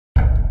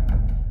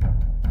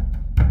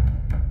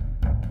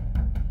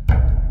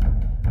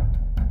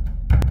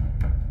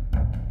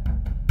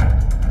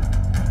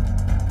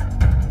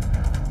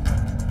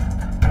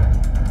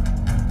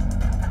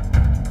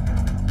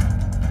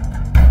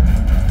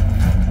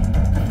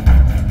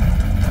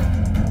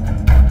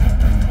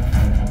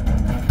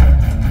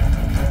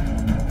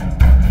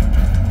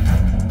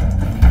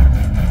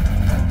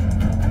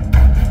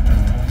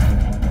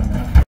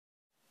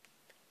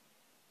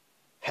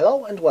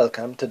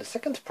welcome to the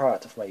second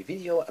part of my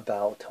video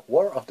about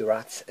War of the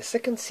Rats, a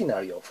second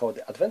scenario for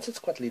the Advanced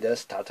Squad Leader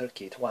Starter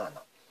Kit 1.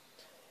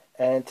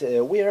 And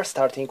we are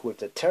starting with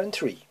the turn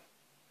 3.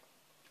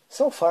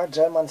 So far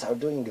Germans are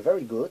doing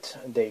very good.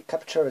 They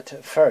captured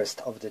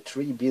first of the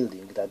 3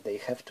 buildings that they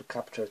have to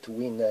capture to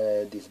win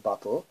this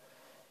battle.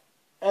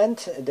 And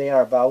they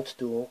are about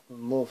to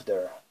move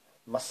their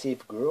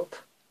massive group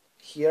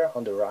here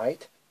on the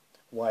right,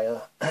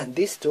 while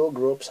these 2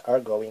 groups are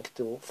going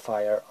to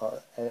fire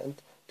and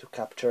to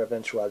capture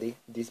eventually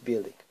this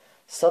building.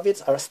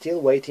 Soviets are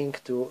still waiting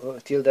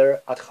till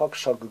their ad hoc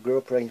shock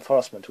group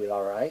reinforcement will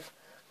arrive.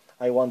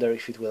 I wonder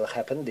if it will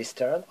happen this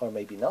turn or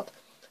maybe not.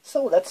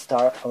 So let's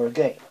start our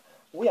game.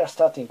 We are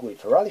starting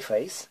with rally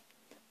phase,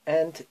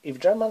 and if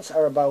Germans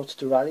are about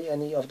to rally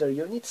any of their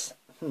units,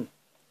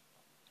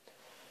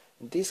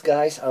 these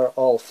guys are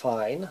all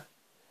fine.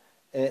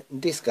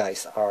 These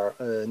guys are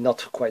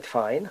not quite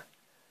fine.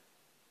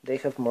 They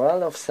have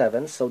morale of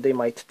 7, so they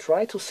might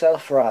try to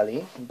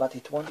self-rally, but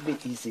it won't be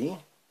easy.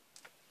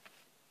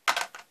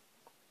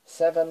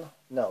 7,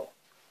 no.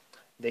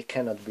 They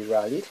cannot be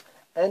rallied,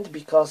 and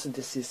because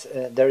this is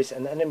there is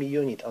an enemy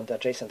unit on the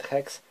adjacent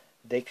hex,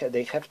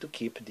 they have to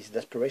keep this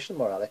desperation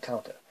morale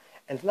counter.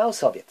 And now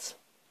Soviets.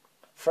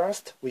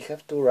 First we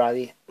have to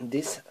rally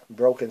this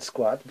broken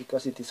squad,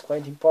 because it is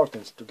quite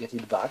important to get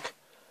it back.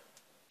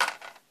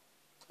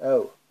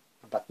 Oh,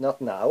 but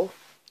not now.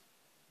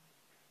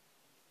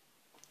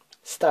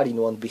 Stalin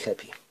won't be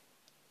happy.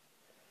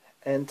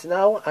 And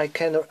now I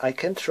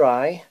can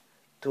try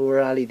to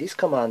rally this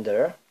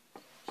commander.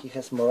 He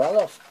has morale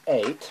of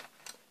 8,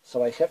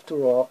 so I have to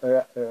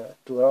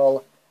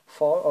roll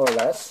 4 or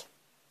less.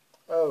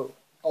 Oh,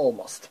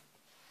 almost,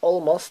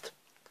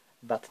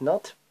 but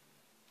not.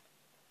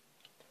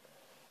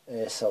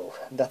 So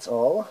that's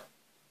all.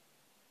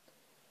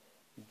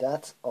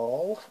 That's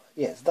all.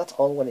 Yes, that's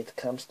all when it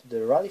comes to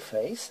the rally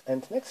phase.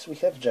 And next we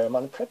have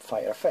German prep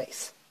fire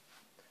phase.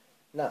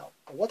 Now,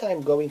 what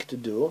I'm going to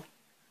do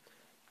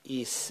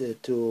is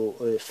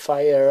to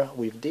fire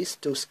with these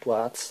 2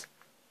 squads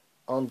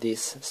on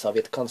these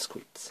Soviet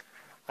conscripts.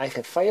 I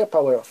have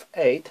firepower of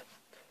 8,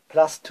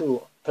 plus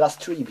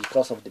 3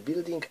 because of the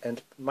building,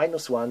 and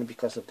minus 1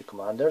 because of the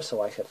commander,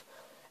 so I have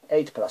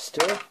 8 plus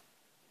 2.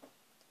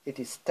 It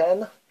is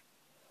 10.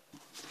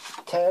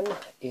 10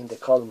 in the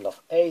column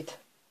of 8.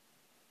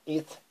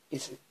 It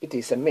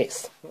is a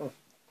miss.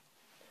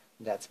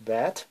 That's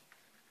bad.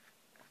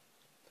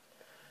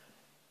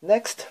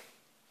 Next,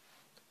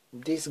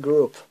 this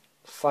group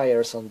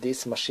fires on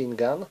this machine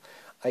gun.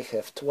 I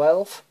have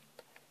 12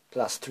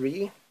 plus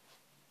 3,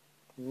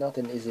 not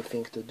an easy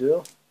thing to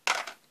do.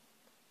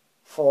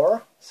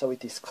 4, so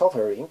it is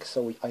covering,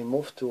 so I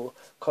move to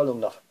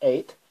column of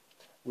 8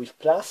 with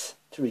plus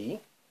 3,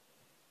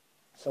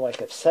 so I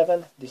have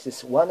 7. This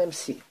is 1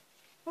 MC.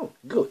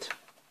 Good.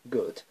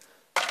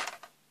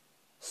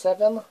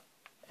 7,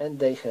 and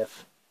they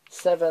have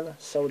 7,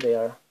 so they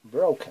are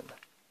broken.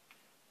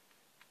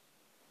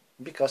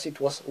 Because it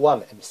was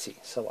 1 MC,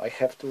 so I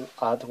have to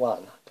add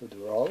 1 to the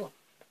roll.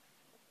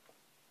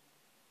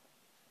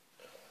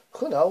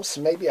 Who knows,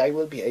 maybe I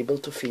will be able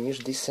to finish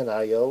this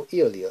scenario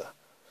earlier.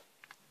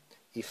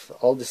 If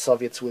all the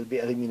Soviets will be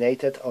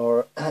eliminated,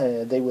 or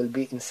they will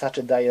be in such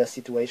a dire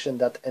situation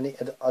that any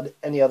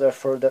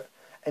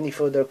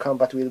further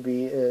combat will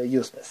be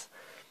useless.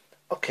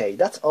 Okay,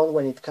 that's all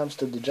when it comes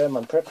to the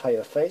German prep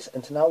fire phase,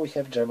 and now we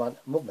have German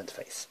movement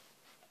phase.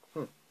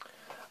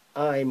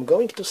 I'm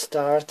going to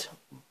start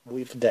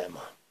with them.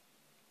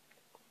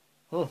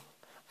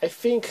 I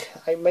think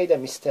I made a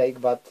mistake,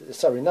 but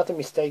sorry, not a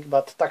mistake,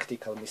 but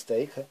tactical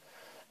mistake.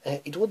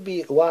 It would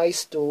be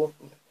wise to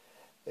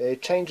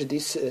change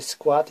this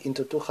squad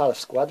into 2 half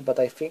squad, but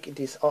I think it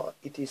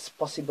is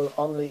possible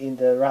only in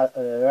the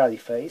rally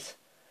phase.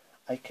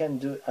 I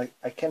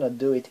cannot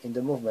do it in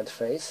the movement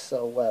phase,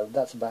 so well,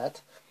 that's bad.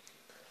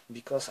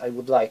 Because I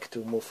would like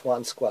to move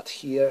 1 squad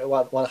here,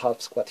 one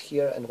half squad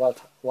here, and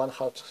one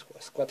half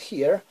squad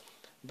here,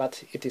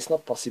 but it is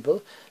not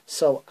possible.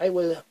 So I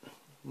will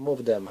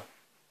move them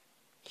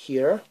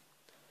here,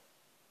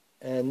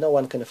 and no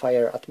one can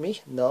fire at me,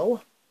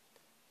 no,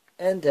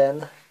 and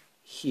then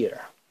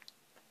here,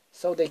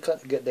 so they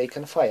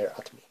can fire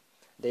at me.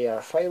 They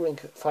are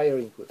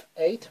firing with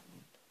 8,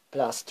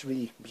 plus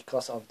 3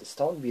 because of the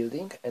stone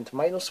building, and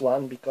minus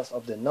 1 because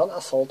of the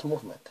non-assault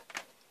movement.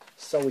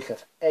 So we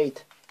have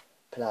 8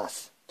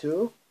 plus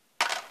 2,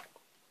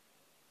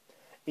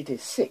 it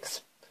is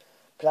 6,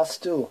 plus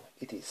 2,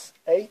 it is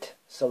 8,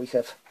 so we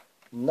have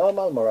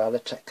normal morale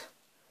check.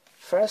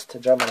 First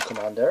German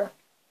commander,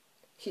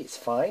 he is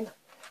fine,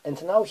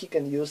 and now he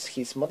can use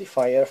his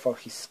modifier for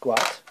his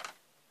squad.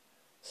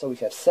 So we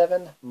have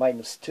 7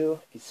 minus 2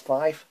 is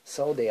 5,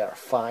 so they are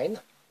fine.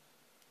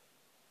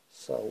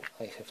 So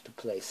I have to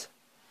place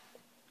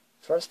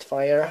first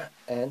fire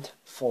and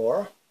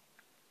 4.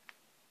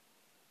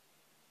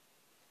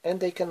 And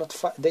they cannot.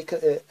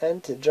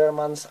 And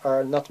Germans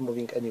are not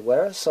moving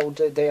anywhere, so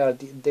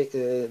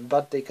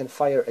but they can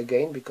fire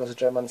again because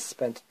Germans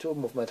spent 2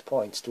 movement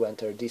points to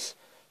enter this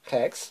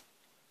hex.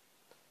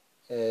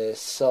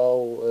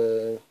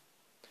 So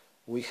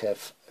we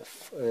have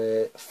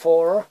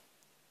 4.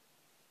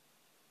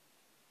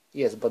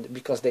 Yes, but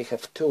because they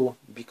have 2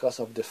 because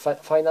of the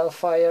final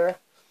fire,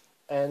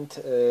 and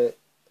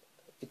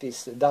it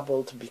is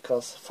doubled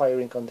because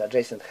firing on the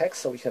adjacent hex,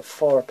 so we have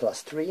 4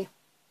 plus 3.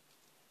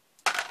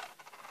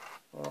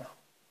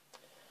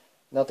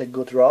 Not a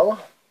good roll.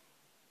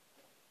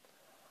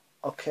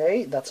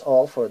 Okay, that's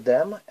all for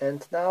them,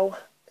 and now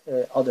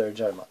other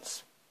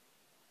Germans.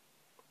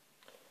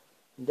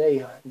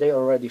 They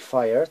already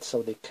fired,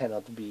 so they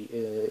cannot be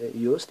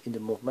used in the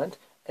movement,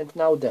 and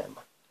now them.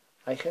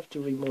 I have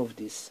to remove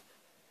this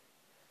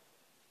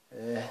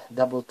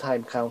double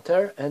time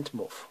counter and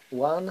move.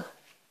 1,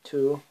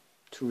 2,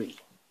 3.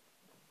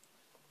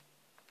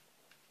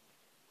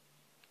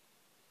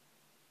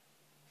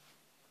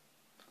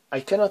 I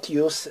cannot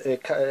use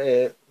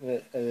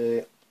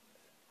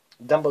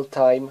double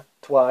time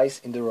twice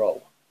in the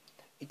row.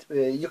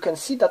 You can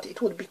see that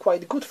it would be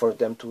quite good for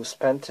them to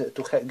spend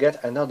to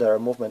get another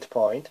movement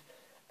point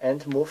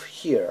and move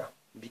here,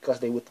 because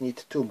they would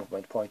need 2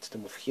 movement points to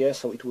move here,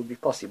 so it would be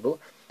possible.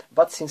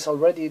 But since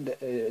already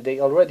they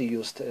already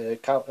used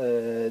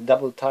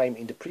double time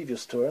in the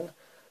previous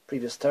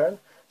turn,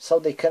 so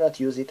they cannot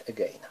use it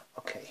again.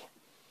 Okay,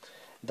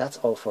 that's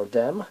all for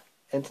them,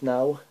 and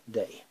now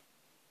they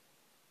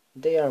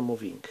are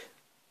moving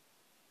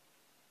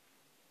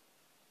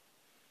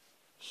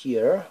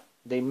here.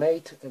 They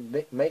make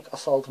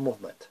assault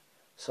movement,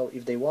 so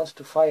if they want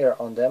to fire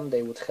on them,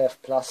 they would have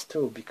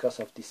 +2 because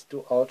of these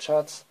 2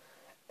 orchards,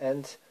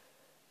 and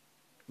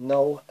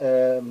no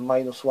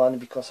 -1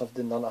 because of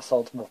the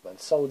non-assault movement,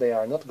 so they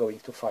are not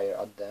going to fire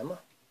at them.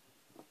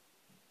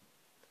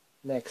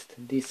 Next,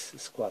 this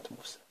squad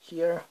moves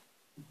here.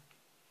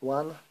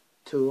 1,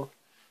 2,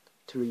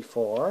 3,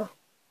 4.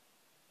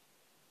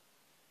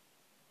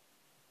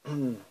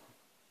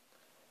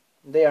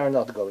 They are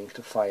not going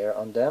to fire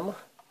on them.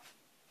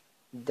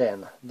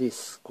 Then this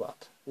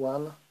squad.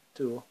 1,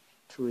 2,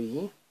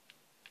 3.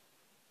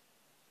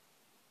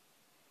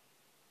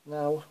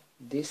 Now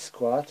this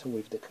squad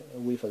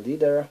with a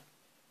leader.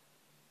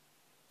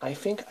 I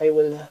think I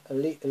will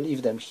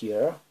leave them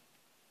here.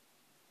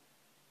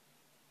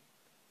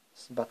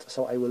 But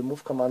so I will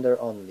move commander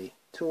only.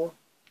 2,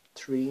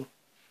 3,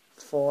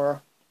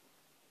 4,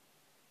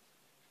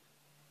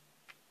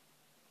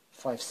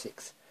 5,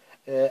 6.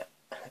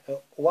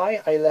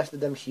 Why I left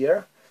them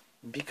here?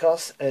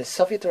 Because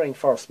Soviet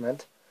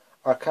reinforcements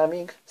are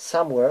coming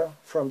somewhere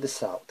from the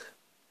south,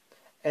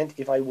 and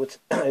if I would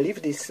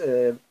leave this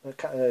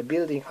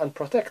building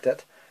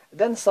unprotected,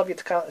 then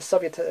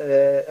Soviet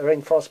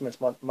reinforcements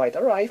might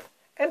arrive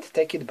and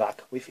take it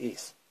back with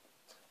ease,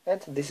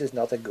 and this is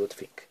not a good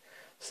thing.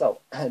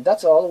 So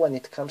that's all when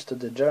it comes to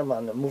the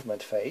German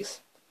movement phase,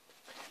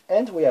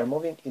 and we are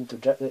moving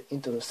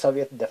into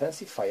Soviet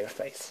defensive fire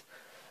phase.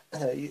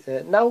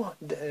 Now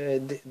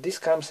this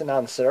comes an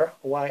answer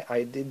why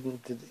I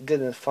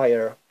didn't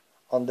fire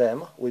on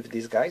them with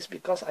these guys,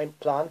 because I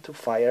plan to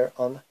fire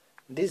on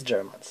these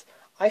Germans.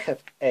 I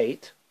have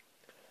 8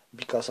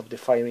 because of the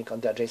firing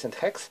on the adjacent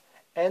hex,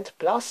 and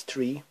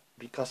 +3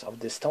 because of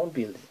the stone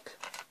building.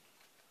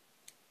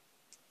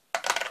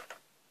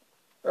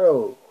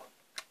 Oh,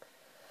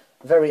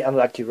 very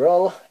unlucky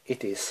roll.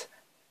 It is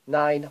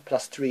 9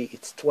 + 3,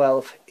 it's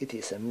 12. It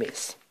is a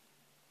miss.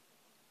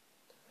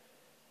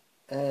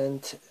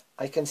 And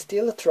I can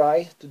still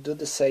try to do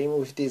the same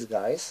with these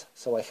guys.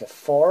 So I have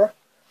 4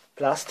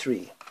 +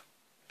 3.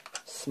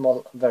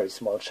 Very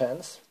small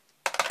chance.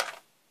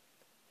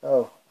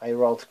 Oh, I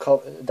rolled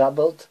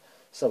doubled,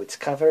 so it's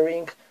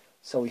covering.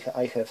 So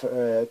I have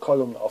a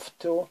column of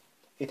 2.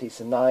 It is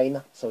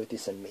 9, so it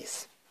is a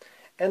miss.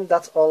 And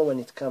that's all when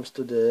it comes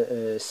to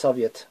the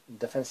Soviet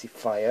defensive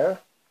fire.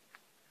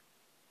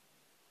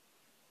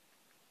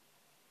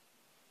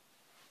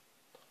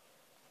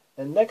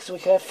 And next we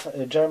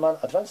have German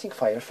advancing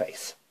fire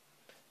phase.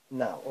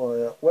 Now,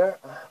 where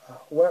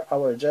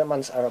our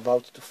Germans are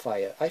about to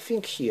fire? I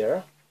think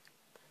here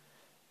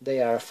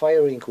they are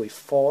firing with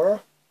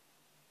 4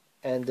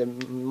 and the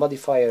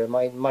modifier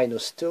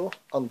 -2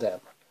 on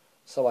them.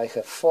 So I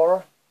have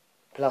 4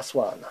 +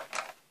 1.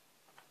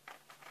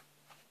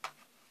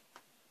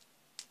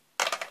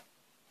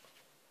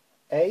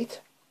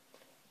 8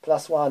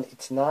 + 1,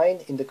 it's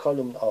 9. In the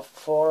column of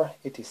 4,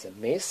 it is a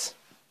miss.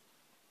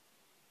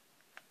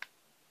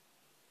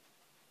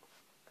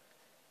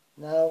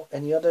 Now,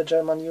 any other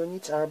German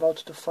units are about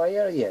to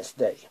fire? Yes,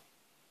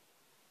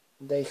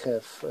 they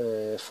have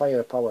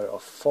firepower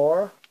of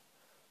 4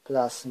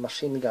 plus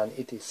machine gun.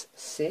 It is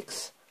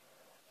 6.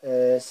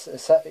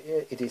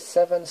 It is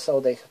 7, so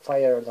they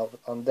fire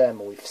on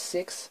them with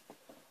 6,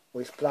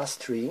 with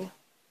 +3.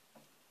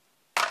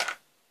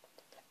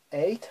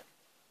 8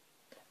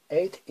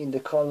 in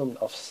the column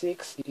of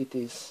 6. It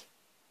is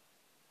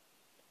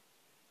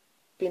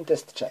pin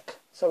test check,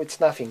 so it's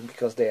nothing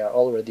because they are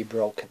already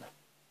broken.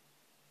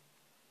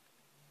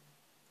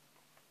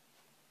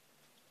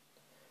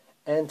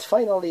 And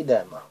finally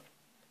them.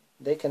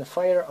 They can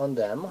fire on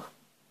them.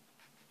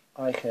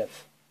 I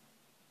have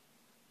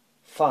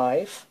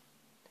 5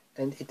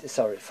 and it is,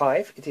 sorry,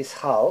 5, it is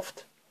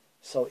halved,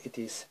 so it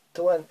is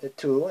 2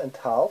 and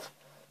half,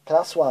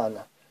 plus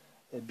 1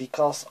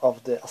 because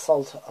of the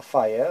assault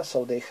fire,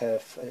 so they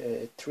have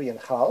 3 and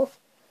half,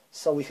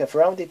 so we have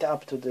rounded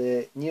up to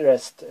the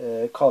nearest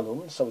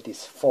column, so it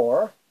is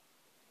 4,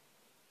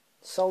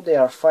 so they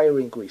are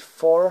firing with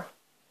 4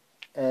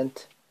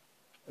 and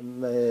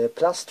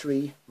plus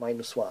 3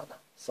 minus 1,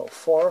 so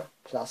 4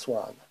 plus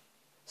 1,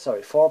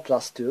 sorry, 4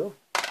 plus 2,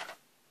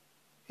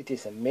 it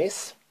is a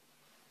miss.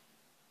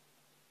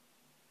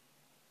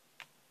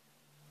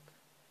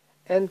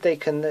 And they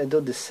can do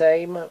the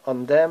same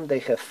on them. They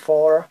have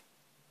 4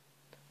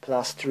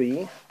 plus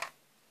 3.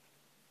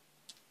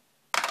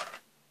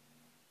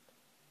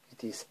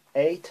 It is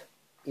 8.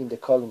 In the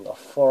column of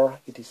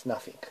 4, it is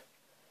nothing.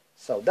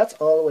 So that's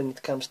all when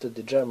it comes to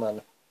the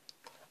German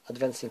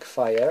advancing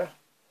fire.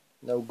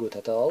 No good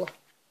at all.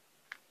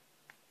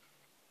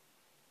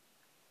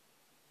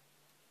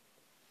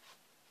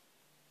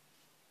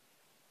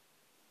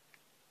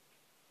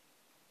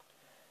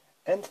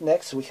 And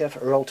next we have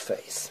road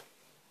phase.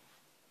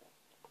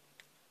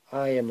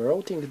 I am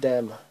routing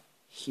them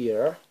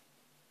here,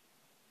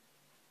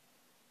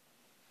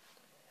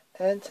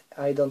 and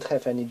I don't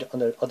have any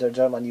other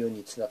German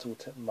units that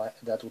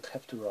would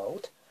have to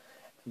route.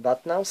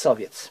 But now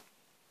Soviets.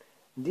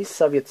 This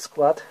Soviet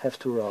squad have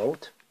to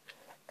route,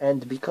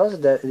 and because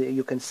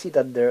you can see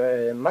that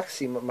their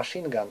Maxim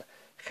machine gun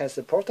has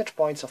the portage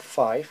points of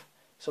 5,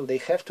 so they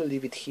have to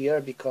leave it here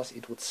because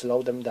it would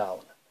slow them down.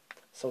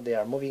 So they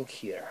are moving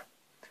here.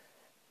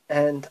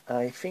 And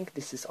I think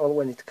this is all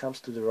when it comes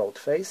to the road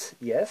phase,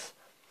 yes.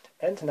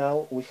 And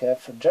now we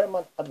have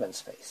German advance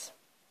phase.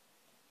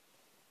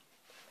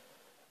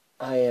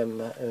 I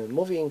am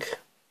moving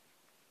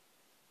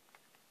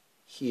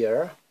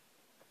here,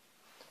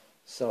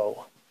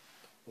 so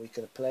we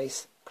can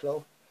place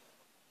close.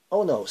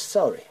 Oh no,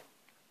 sorry,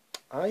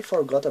 I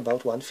forgot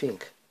about one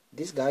thing.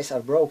 These guys are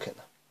broken.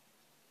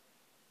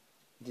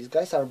 These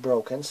guys are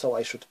broken, so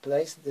I should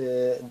place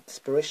the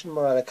Desperation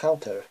Morale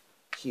counter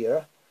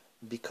here,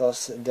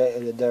 because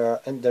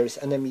there is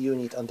enemy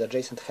unit on the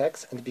adjacent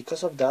hex, and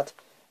because of that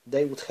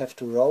they would have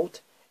to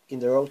route in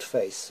the road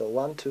phase. So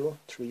 1, 2,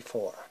 3,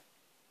 4.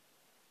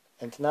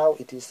 And now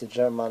it is the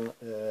German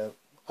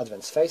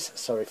advance phase.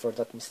 Sorry for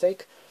that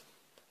mistake.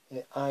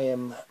 I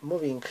am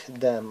moving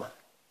them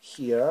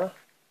here,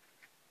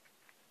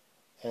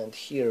 and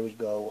here we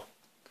go.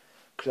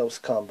 Close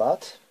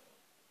combat.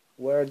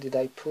 Where did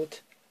I put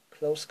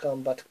close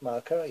combat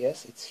marker?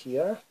 Yes, it's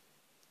here.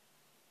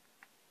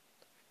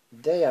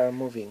 They are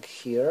moving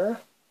here.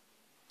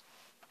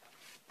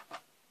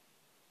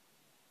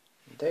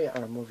 They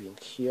are moving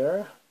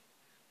here.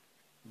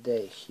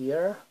 They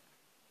here.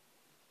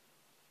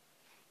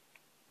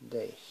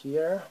 They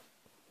here.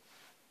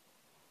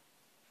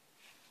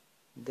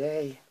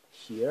 They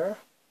here.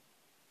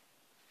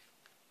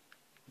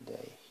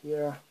 They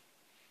here.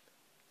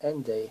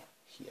 And they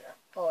here.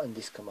 Oh, and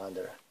this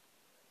commander.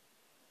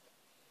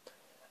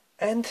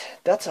 And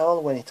that's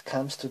all when it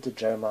comes to the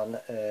German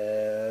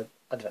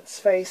advance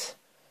phase.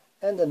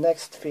 And the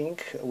next thing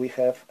we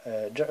have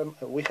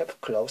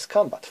close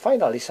combat.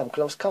 Finally, some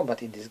close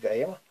combat in this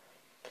game.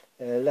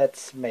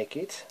 Let's make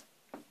it.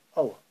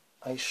 Oh,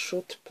 I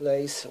should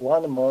place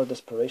one more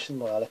Desperation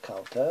Morale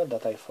counter,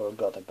 that I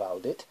forgot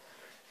about it.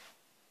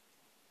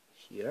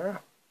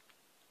 Here.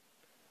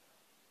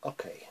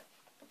 Okay,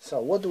 so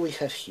what do we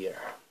have here?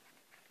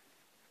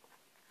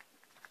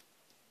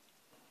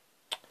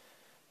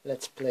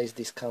 Let's place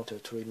this counter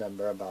to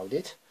remember about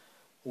it.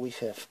 We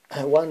have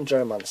one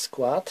German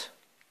squad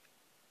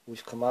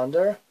with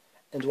commander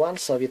and one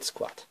Soviet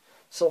squad.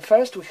 So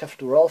first we have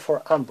to roll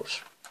for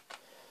ambush.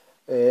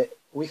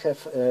 We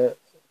have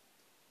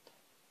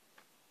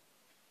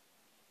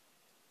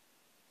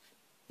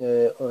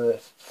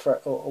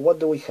what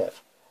do we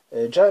have?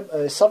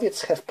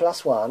 Soviets have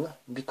 +1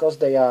 because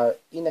they are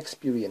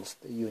inexperienced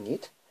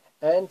unit,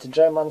 and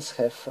Germans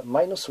have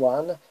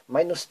 -1,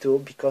 -2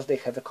 because they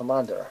have a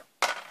commander.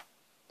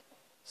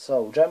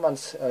 So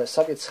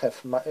Soviets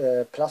have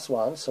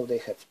 +1, so they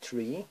have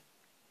 3,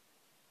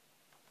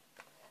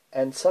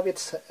 and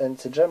Soviets and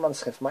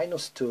Germans have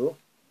 -2,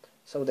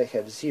 so they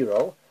have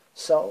 0.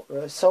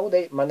 So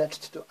they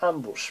managed to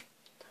ambush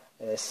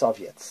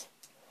Soviets.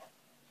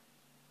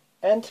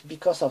 And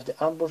because of the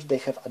ambush they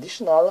have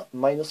additional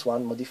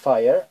 -1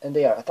 modifier, and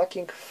they are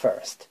attacking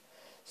first.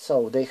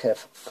 So they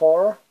have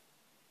 4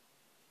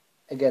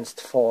 against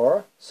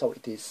 4, so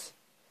it is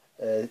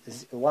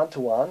 1 to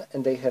 1,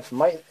 and they have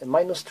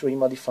 -3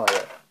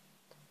 modifier.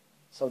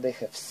 So they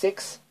have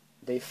 6,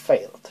 they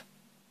failed.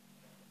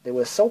 They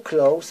were so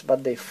close,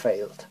 but they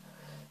failed.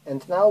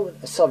 And now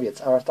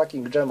Soviets are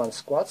attacking German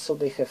squads, so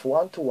they have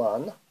 1 to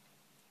 1,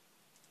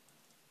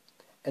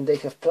 and they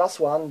have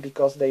 +1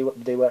 because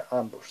they were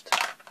ambushed.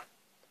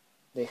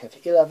 They have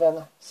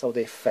 11, so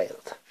they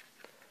failed.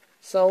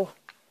 So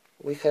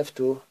we have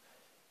to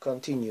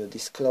continue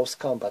this close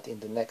combat in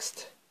the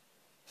next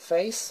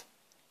phase,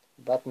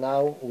 but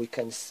now we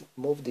can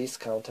move this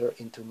counter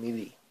into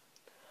melee.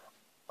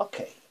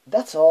 Okay,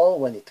 that's all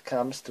when it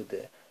comes to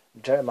the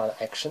German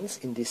actions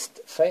in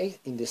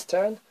this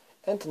turn,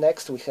 and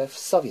next we have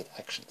Soviet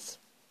actions.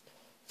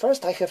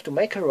 First I have to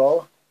make a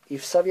roll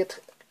if Soviet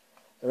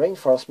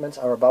reinforcements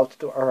are about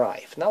to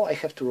arrive. Now I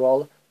have to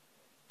roll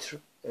 2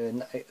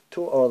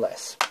 or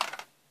less.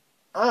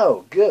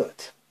 Oh, good!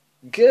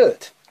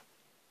 Good!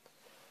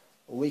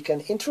 We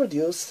can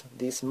introduce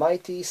these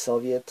mighty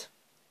Soviet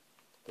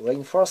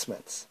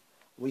reinforcements.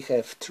 We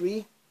have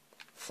 3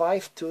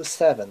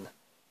 5-7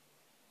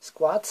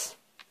 squads,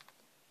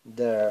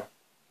 the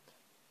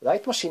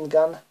light machine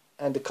gun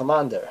and the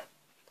commander.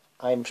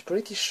 I'm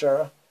pretty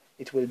sure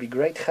it will be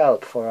great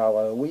help for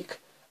our weak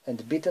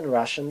and beaten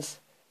Russians.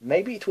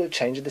 Maybe it will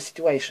change the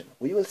situation.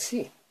 We will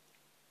see.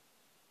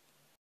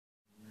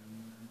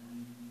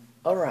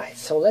 Alright,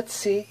 so let's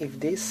see if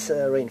these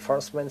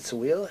reinforcements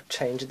will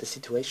change the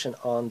situation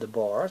on the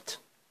board.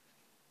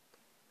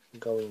 I'm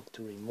going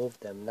to remove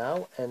them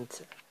now and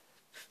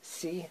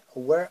see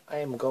where I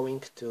am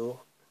going to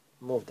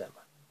move them.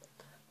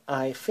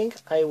 I think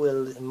I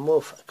will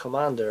move a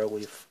commander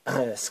with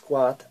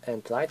squad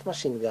and light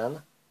machine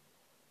gun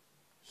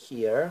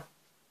here.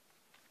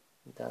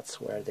 That's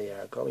where they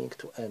are going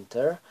to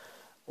enter,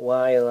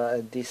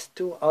 while these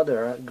 2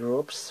 other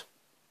groups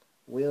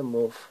will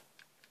move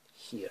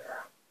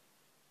here.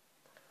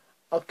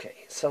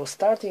 Okay, so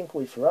starting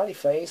with rally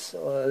phase,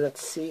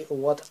 let's see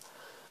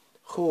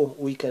who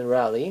we can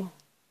rally.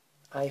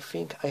 I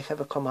think I have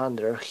a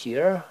commander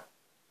here.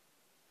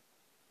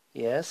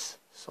 Yes,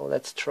 so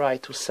let's try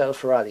to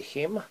self-rally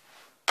him.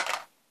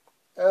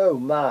 Oh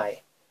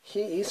my,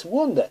 he is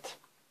wounded.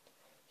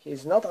 He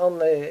is not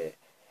only...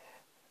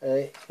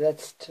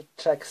 let's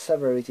check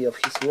severity of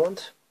his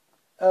wound.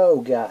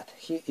 Oh god,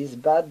 he is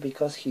bad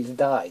because he's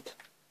died.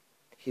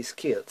 He's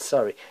killed,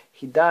 sorry.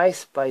 He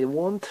dies by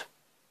wound,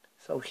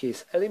 so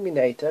he's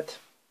eliminated.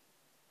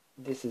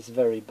 This is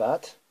very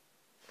bad.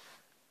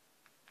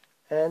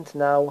 And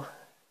now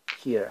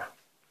here.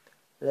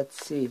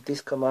 Let's see if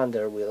this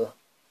commander will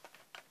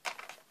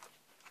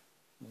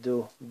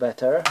do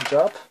better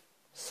job.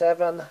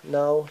 7,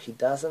 no, he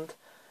doesn't.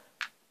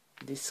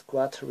 This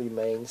squad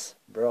remains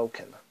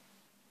broken.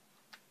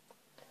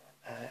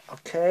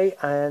 Okay,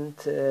 and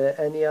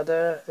any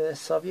other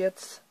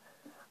Soviets?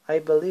 I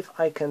believe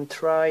I can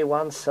try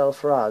one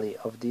self-rally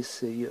of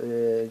these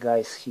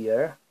guys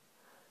here.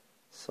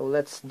 So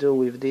let's do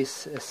with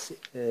this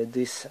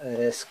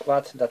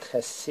squad that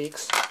has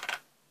 6.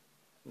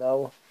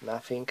 No,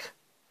 nothing.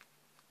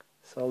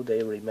 So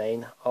they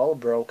remain all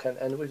broken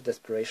and with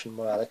desperation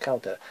morale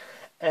counter.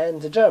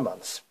 And the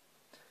Germans.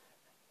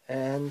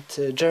 And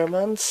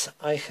Germans,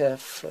 I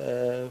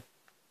have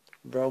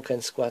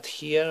broken squad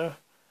here.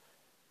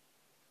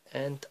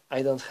 And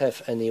I don't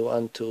have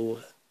anyone to...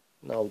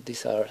 No,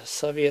 these are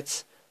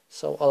Soviets.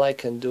 So all I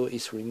can do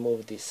is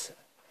remove this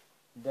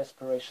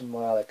desperation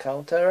morale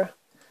counter.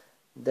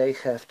 They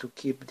have to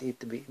keep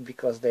it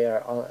because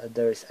there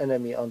is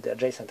enemy on the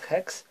adjacent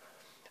hex.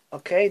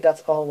 Okay,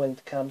 that's all when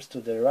it comes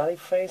to the rally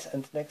phase,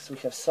 and next we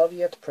have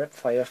Soviet prep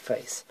fire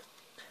phase.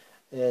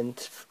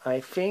 And I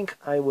think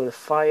I will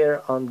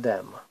fire on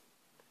them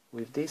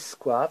with this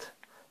squad.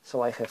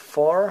 So I have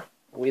 4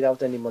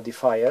 without any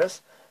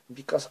modifiers,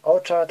 because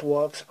Orchard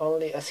works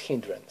only as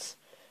hindrance.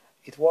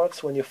 It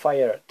works when you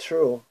fire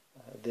through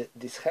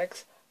this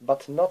hex,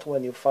 but not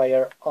when you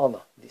fire on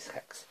this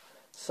hex.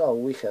 So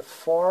we have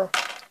 4.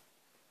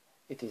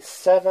 It is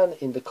 7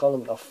 in the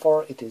column of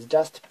 4. It is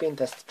just pin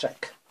test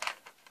check.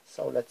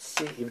 So let's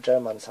see if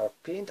Germans are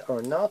pinned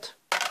or not.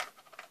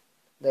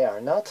 They are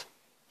not.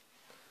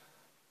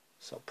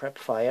 So prep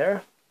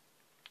fire.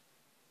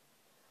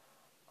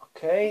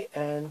 Okay,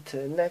 and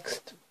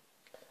next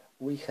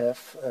we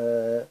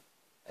have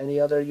any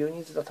other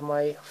units that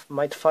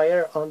might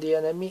fire on the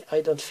enemy?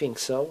 I don't think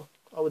so.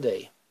 Oh,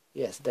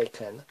 yes, they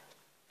can.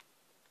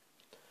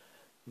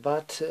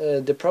 But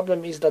the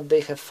problem is that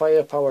they have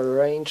firepower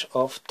range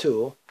of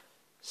 2,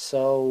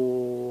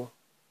 so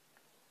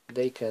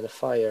they can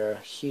fire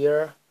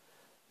here,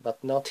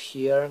 but not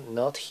here,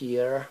 not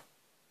here,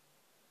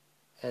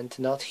 and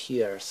not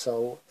here.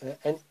 So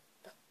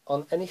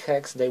on any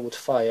hex they would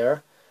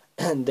fire,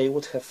 and they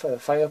would have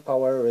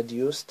firepower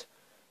reduced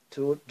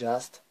to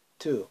just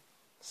 2.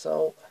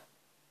 So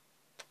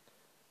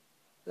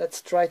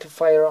let's try to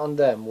fire on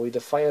them with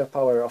a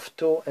firepower of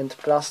 2 and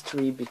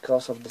 +3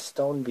 because of the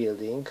stone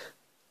building.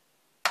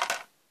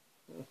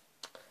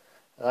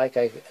 Like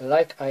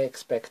I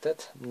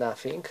expected,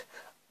 nothing.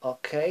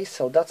 Okay,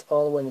 so that's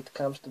all when it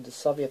comes to the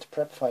Soviet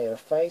prep fire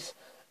phase,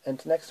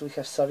 and next we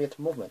have Soviet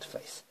movement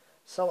phase.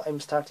 So I'm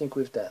starting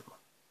with them.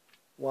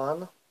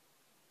 1,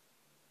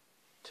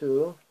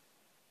 2,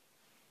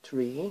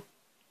 3,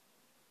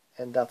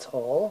 and that's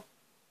all.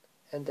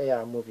 And they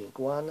are moving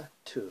 1,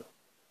 2.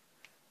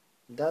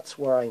 That's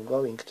what I'm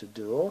going to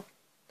do.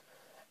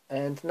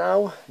 And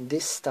now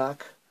this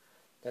stack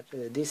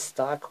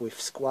with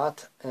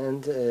squad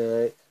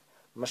and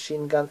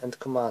machine gun and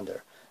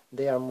commander,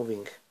 they are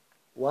moving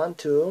 1,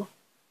 2,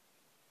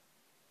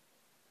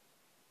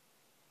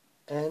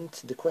 and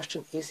the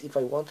question is if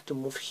I want to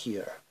move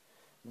here,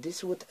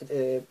 this would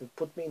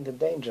put me in the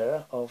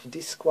danger of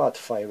this squad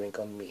firing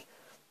on me.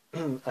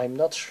 I'm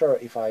not sure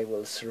if I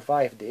will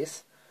survive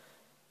this,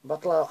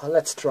 but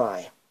let's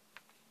try.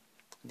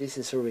 This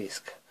is a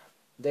risk.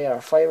 They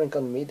are firing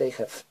on me, they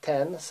have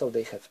 10, so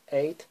they have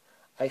 8.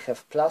 I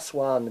have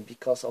 +1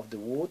 because of the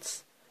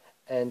woods,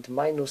 and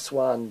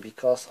 -1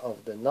 because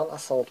of the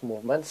non-assault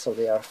movement, so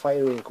they are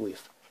firing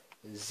with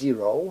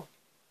 0,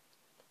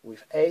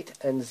 with 8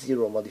 and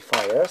 0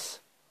 modifiers.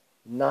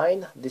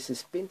 9, this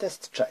is pin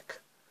test check.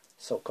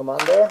 So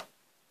commander,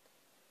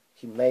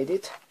 he made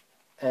it,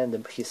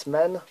 and his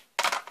men,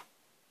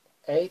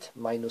 8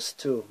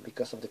 -2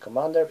 because of the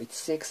commander, it's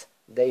 6,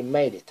 they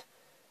made it.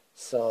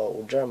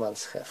 So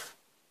Germans have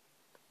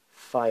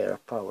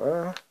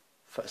firepower,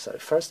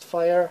 first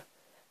fire,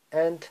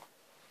 and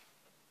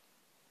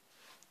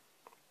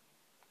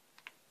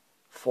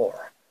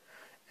 4.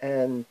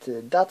 And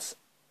that's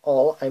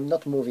all. I'm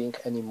not moving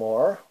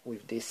anymore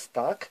with this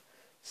stack,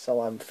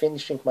 so I'm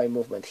finishing my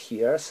movement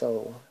here.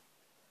 So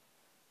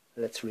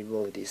let's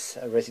remove this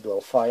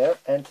residual fire,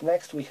 and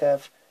next we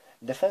have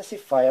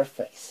defensive fire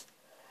phase.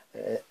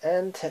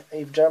 And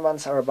if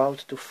Germans are about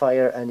to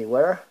fire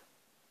anywhere,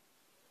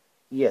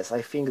 yes,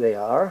 I think they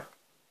are.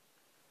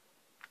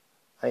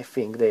 I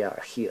think they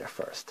are here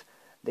first.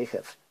 They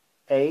have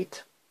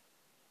 8,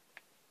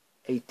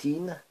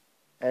 18,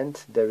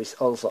 and there is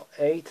also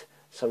 8,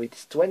 so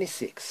it's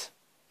 26.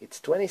 It's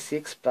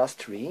 26 plus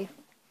 3.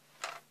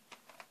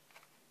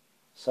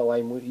 So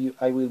I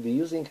will be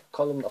using a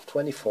column of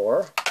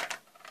 24.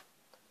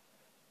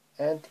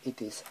 And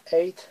it is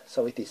 8,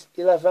 so it is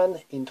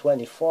 11 in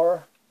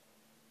 24.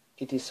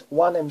 It is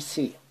 1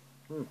 MC.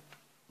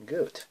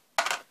 Good.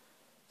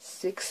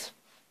 6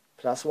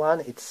 plus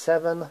 1, it's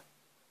 7.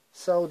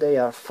 So they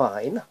are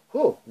fine.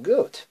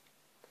 Good.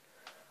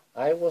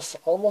 I was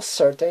almost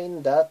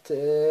certain that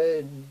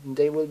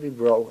they will be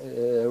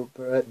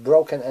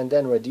broken and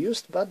then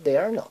reduced, but they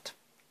are not.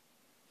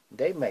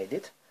 They made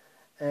it.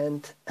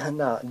 And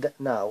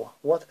now,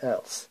 what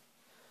else?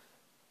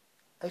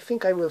 I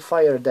think I will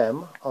fire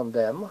them on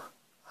them.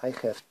 I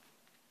have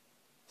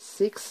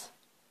 6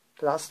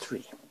 plus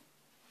 3.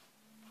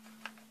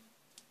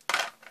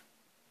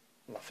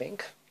 Nothing.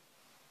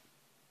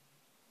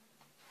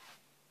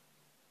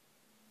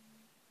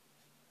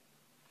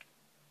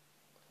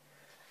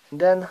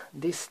 Then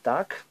this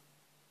stack,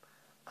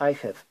 I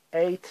have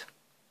 8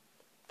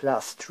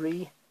 plus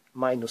 3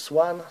 minus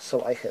 1,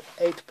 so I have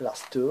 8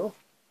 plus 2.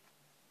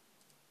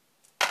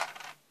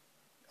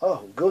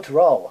 Oh, good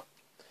roll.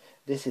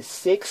 This is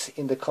 6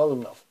 in the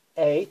column of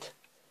 8.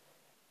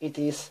 It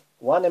is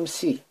 1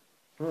 MC.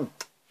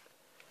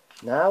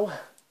 Now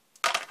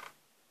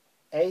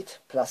 8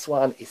 plus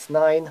 1 is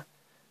 9,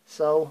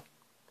 so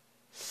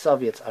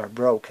Soviets are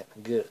broken.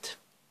 Good.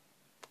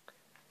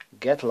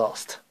 Get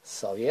lost,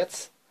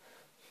 Soviets.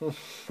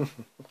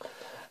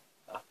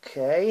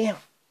 Okay.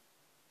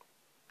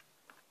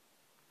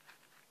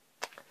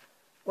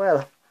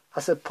 Well,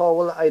 as a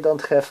Pole, I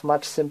don't have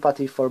much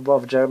sympathy for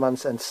both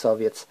Germans and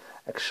Soviets,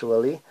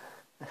 actually.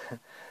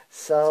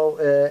 So,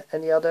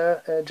 any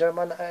other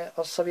German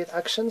or Soviet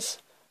actions?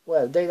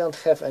 Well, they don't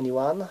have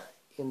anyone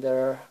in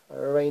their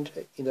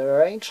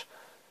range.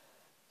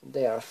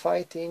 They are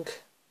fighting.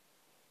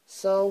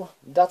 So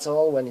that's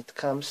all when it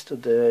comes to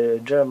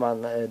the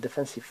German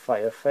defensive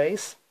fire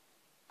phase.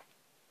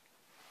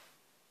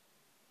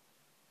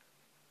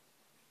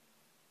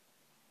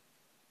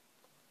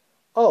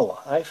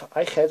 Oh,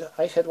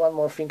 I had one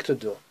more thing to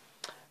do.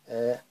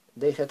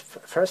 They had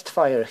first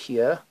fire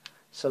here,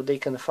 so they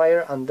can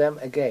fire on them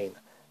again.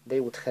 They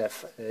would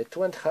have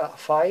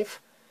 25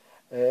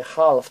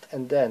 halved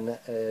and then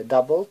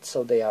doubled,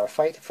 so they are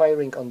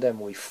firing on them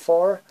with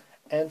 4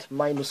 and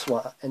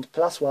 -1 and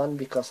 +1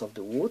 because of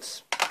the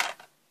woods.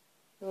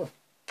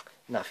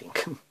 Nothing.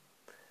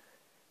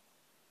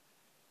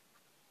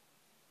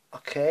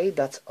 Okay,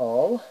 that's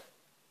all.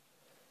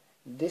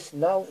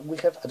 Now we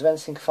have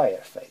advancing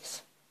fire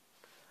phase.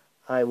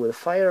 I will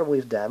fire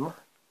with them,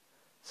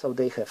 so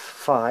they have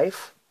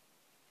 5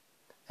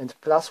 and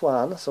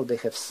 +1, so they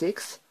have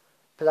 6,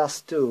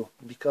 +2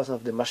 because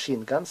of the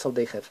machine gun, so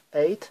they have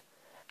 8,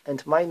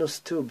 and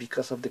 -2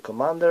 because of the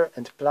commander,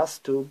 and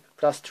 +2,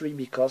 +3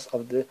 because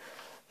of the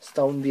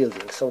stone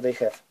building, so they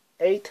have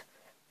 8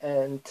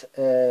 and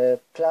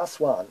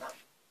 +1.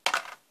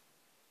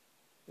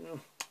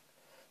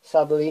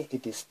 Sadly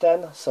it is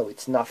 10, so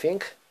it's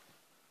nothing.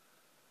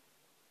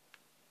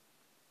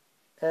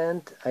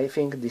 And I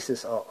think this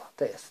is all.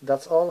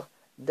 That's all.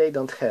 They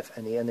don't have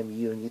any enemy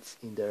units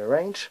in their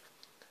range.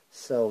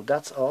 So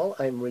that's all.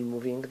 I'm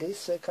removing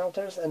these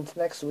counters, and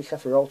next we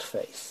have road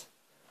phase.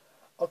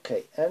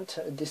 Okay, and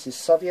this is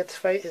Soviet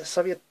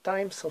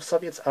time, so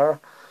Soviets are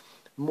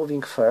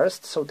moving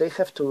first, so they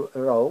have to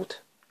road,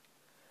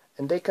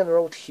 and they can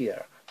road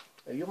here.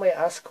 You may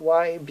ask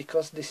why,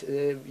 because this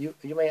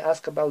you may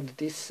ask about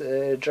this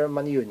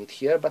German unit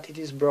here, but it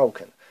is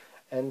broken.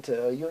 And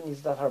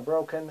units that are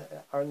broken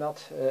are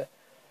not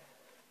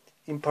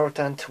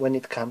important when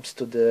it comes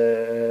to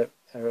the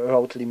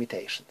road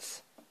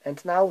limitations.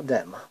 And now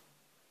them.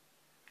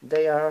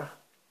 they are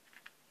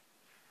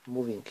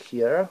moving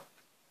here.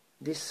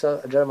 This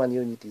German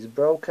unit is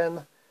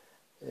broken,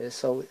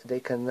 so they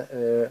can...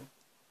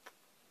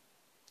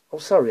 oh,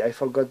 sorry, I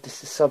forgot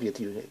this is Soviet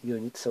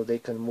unit, so they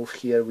can move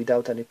here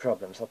without any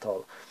problems at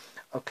all.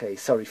 Okay,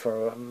 sorry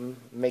for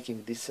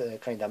making this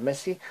kind of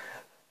messy.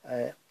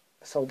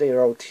 So they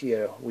wrote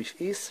here with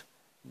ease,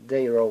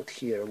 they wrote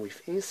here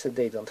with ease,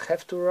 they don't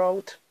have to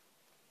write.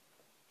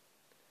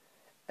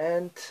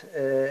 And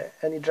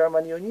any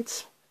German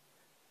units?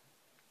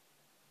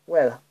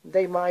 Well,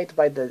 they might,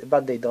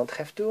 but they don't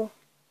have to.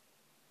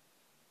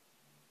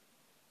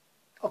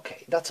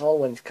 Okay, that's all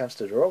when it comes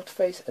to the road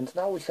phase, and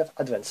now we have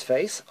advance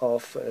phase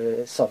of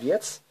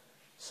Soviets.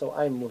 So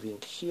I'm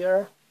moving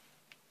here,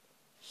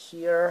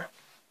 here,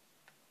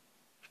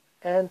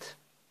 and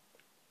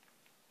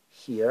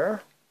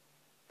here.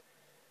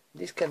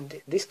 This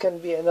can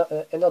be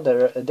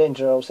another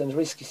dangerous and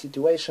risky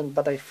situation,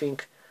 but I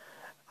think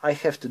I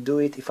have to do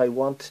it if I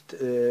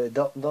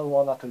don't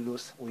want to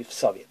lose with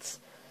Soviets.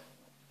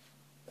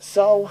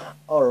 So,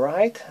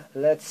 alright,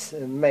 let's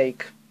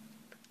make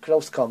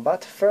close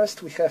combat.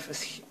 First we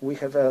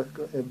have a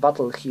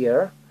battle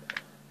here.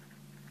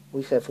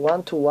 We have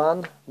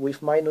 1-1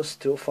 with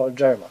 -2 for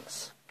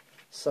Germans.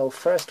 So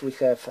first we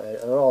have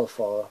a roll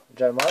for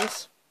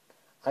Germans.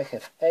 I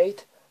have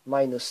 8,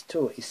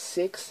 -2 is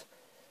 6,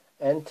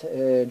 and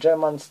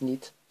Germans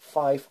need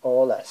 5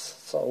 or less.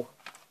 So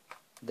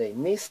they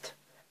missed,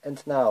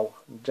 and now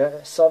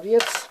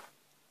Soviets,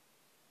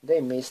 they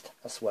missed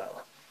as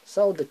well.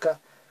 So the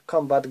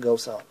combat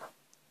goes on.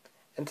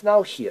 And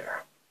now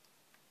here.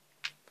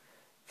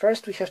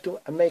 First we have to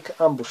make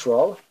ambush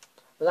roll.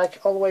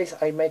 Like always,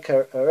 I make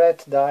a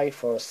red die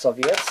for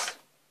Soviets.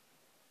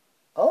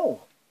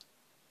 Oh!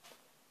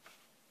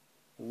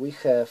 We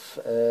have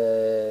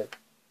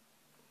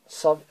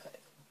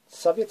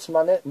Soviets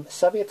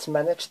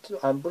managed to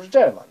ambush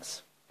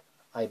Germans,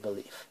 I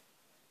believe.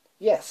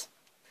 Yes.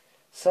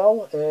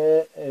 So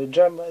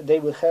they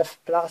will have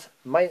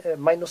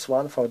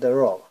 -1 for the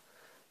roll.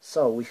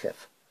 So we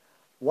have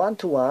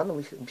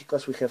 1-1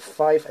 because we have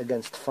 5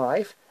 against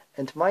 5,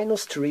 and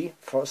 -3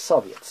 for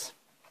Soviets.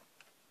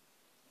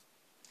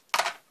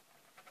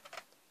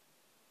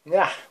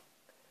 Yeah,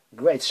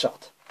 great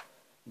shot.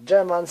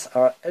 Germans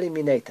are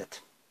eliminated.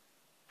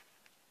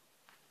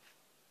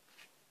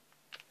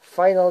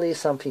 Finally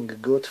something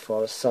good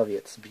for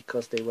Soviets,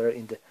 because they were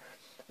in the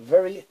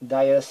very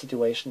dire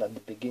situation at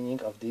the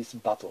beginning of this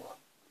battle.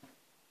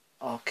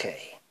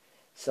 Okay,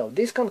 so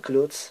this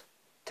concludes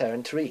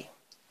turn 3,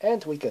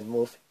 and we can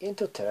move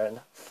into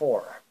turn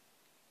 4.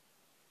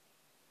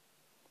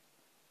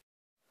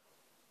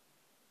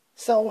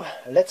 So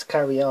let's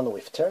carry on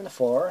with turn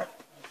 4.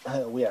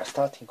 We are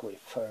starting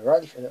with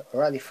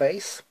rally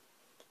phase.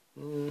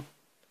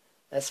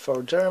 As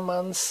for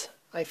Germans,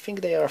 I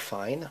think they are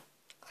fine.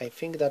 I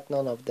think that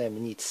none of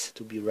them needs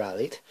to be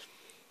rallied.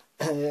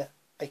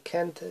 I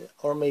can't,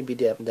 or maybe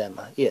them.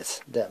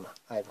 Yes, them.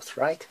 I was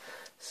right.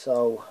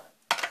 So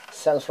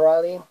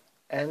self-rally,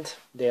 and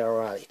they are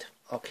rallied.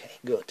 Okay,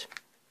 good.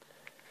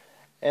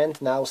 And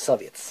now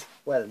Soviets.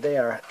 Well, they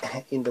are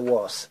in the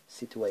worst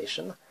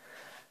situation.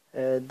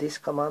 This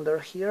commander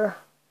here,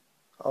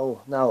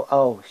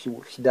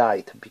 he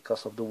died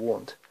because of the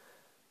wound,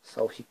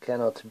 so he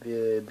cannot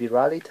be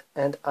rallied,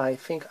 and I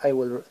think I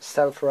will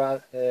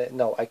self-rally.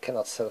 No, I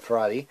cannot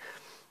self-rally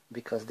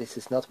because this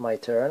is not my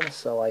turn,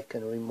 so I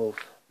can remove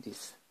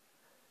these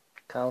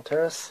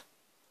counters,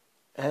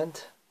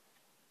 and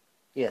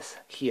yes,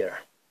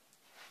 here.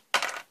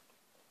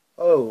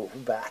 Oh,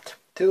 bad.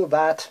 Too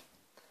bad.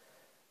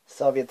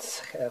 Soviets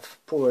have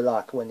poor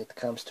luck when it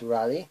comes to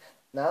rally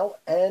now,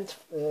 and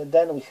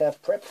then we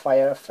have prep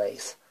fire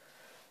phase.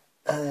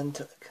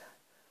 And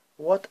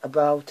what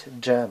about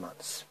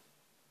Germans?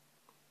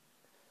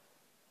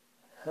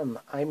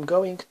 I'm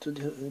going to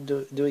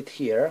do it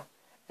here,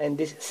 and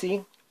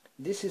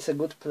this is a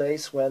good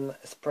place when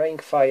spraying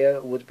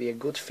fire would be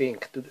a good thing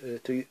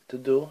to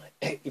do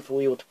if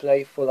we would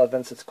play full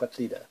advanced squad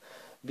leader.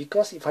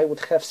 Because if I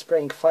would have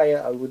spraying fire,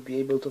 I would be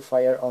able to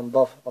fire on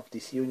both of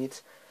these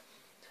units,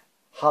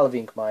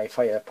 halving my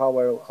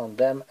firepower on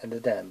them and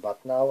them.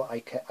 But now I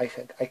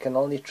can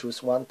only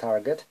choose one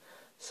target,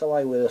 so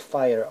I will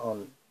fire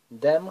on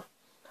them.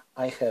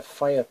 I have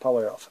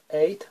firepower of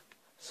 8,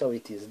 so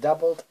it is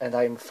doubled, and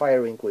I'm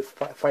firing with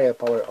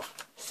firepower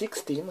of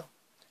 16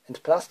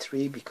 and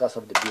 +3 because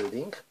of the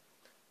building.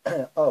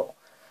 Oh,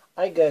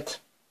 I get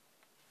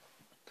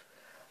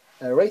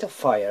a rate of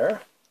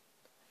fire,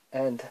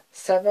 and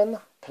 7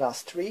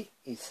 + 3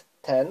 is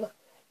 10.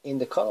 In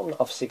the column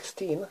of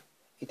 16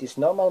 it is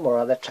normal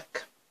morale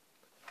check.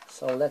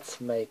 So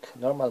let's make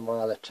normal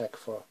morale check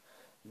for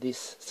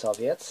these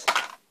Soviets.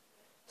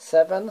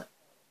 7,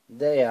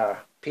 they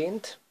are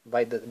pinned,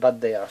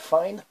 but they are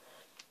fine,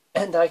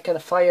 and I can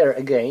fire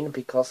again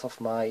because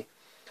of my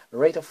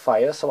rate of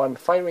fire, so I'm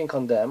firing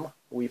on them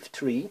with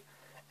 3,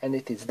 and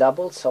it is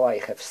doubled, so I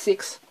have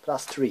 6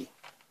 + 3.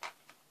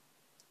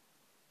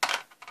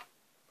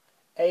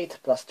 8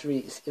 + 3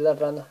 is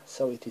 11,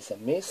 so it is a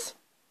miss.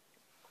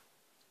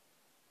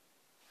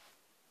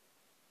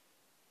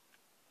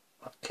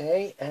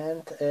 Okay,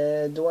 and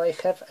do I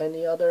have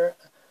any other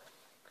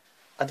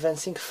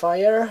advancing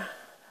fire?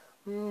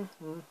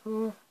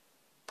 Do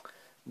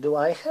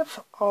I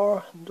have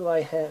or do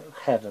I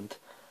haven't?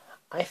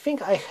 I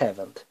think I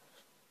haven't.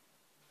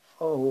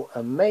 Oh,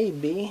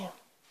 maybe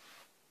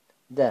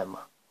them.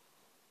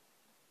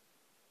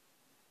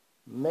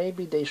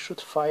 Maybe they should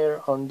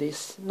fire on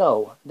this.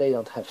 No, they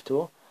don't have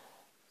to.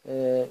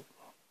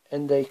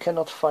 And they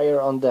cannot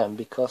fire on them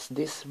because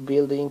this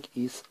building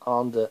is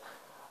on the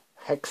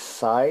hex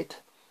side,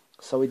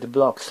 so it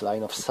blocks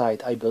line of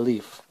sight. I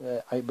believe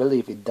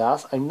it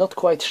does. I'm not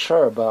quite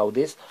sure about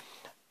this,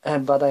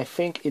 but I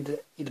think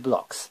it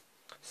blocks.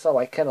 So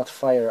I cannot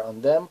fire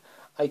on them.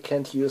 I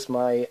can't use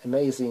my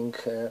amazing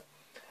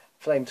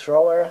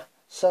flamethrower.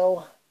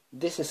 So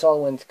this is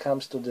all when it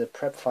comes to the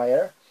prep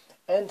fire.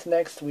 And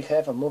next we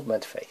have a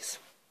movement phase.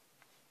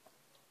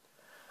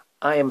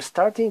 I am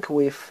starting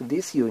with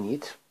this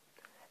unit,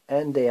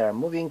 and they are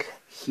moving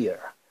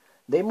here.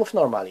 They move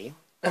normally.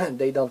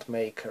 They don't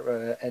make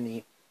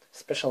any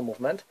special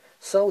movement.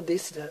 So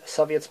these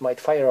Soviets might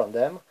fire on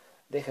them.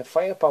 They have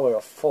firepower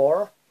of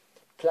 4,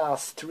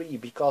 plus 3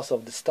 because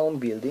of the stone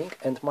building,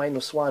 and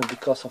minus 1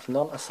 because of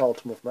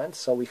non-assault movement.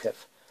 So we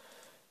have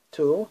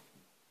 2.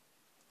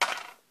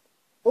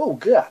 Oh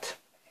god!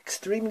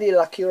 Extremely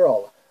lucky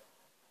roll.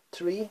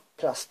 3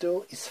 plus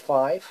 2 is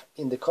 5.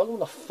 In the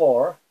column of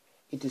 4,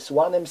 it is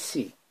 1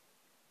 MC.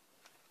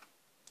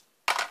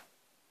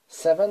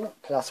 7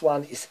 plus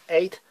 1 is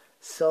 8.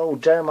 So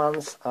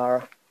Germans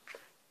are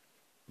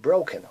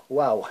broken.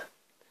 Wow.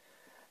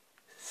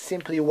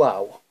 Simply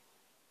wow.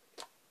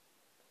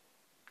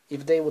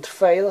 If they would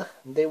fail,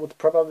 they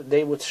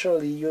would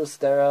surely use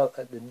their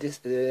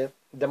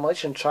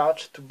demolition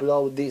charge to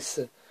blow these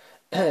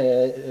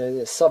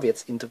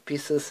Soviets into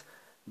pieces.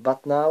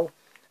 But now,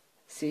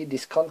 see,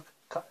 these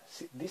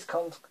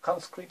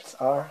conscripts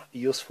are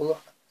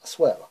useful as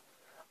well.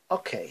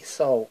 Okay,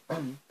 so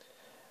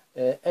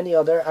any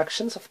other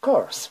actions? Of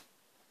course.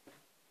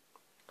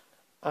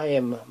 I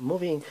am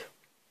moving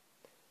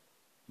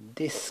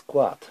this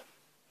squad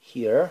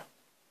here,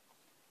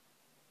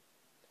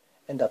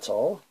 and that's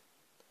all.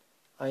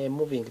 I am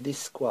moving this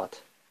squad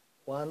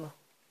 1,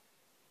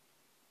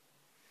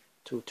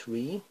 2,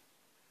 3.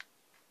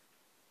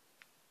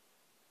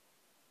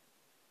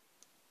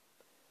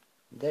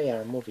 They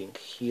are moving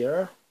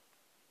here.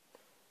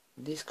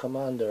 This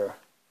commander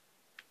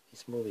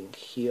is moving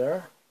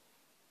here.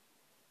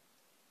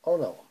 Oh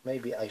no,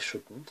 maybe I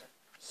shouldn't.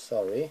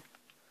 Sorry.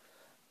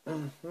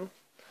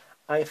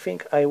 I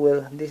think I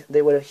will.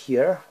 They were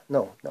here.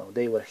 No,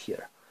 they were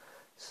here.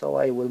 So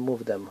I will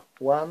move them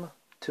 1,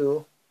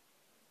 2,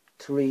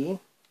 3,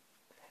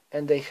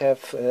 and they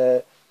have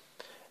a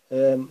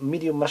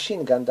medium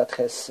machine gun that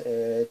has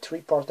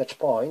 3 portage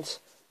points,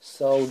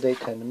 so they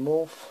can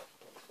move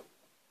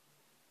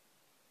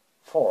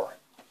 4.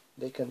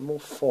 They can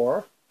move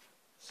 4.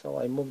 So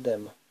I move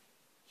them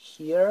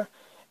here.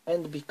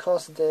 And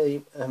because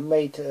they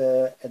made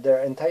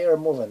their entire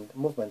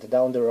movement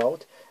down the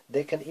road,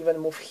 they can even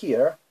move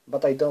here,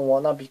 but I don't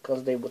wanna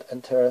because they would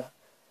enter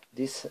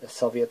this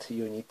Soviet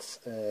unit's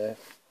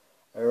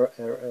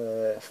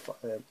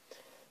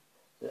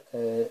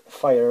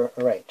fire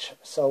range.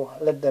 So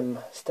let them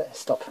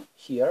stop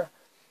here.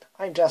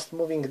 I'm just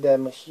moving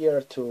them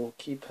here to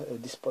keep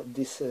this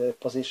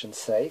position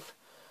safe.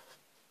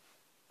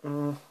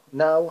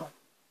 Now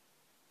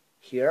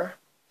here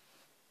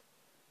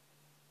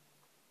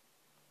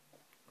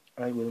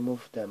I will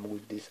move them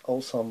with this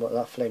awesome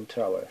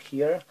flamethrower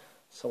here,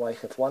 so I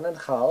have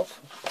 1.5,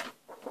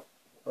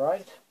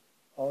 right?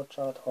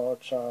 Orchard,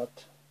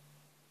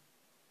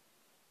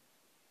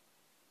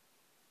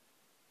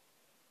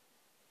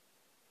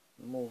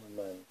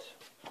 movement,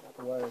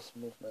 where is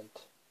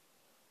movement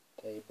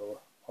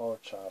table,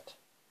 orchard,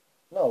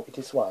 no, it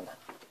is 1,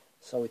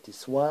 so it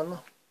is 1,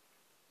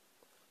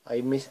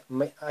 I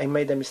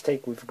made a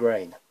mistake with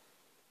grain,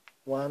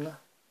 1,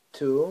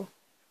 2,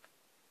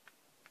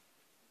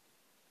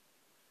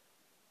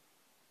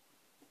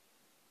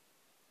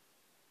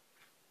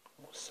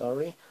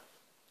 sorry.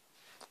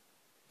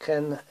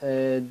 Can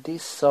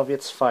these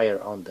Soviets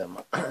fire on them?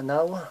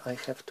 Now I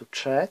have to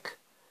check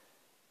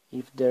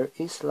if there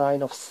is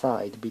line of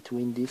sight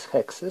between these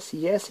hexes.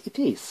 Yes, it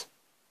is.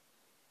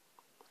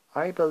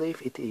 I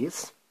believe it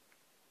is.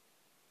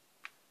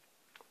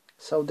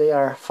 So they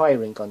are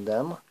firing on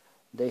them.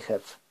 They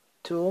have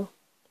 2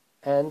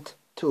 and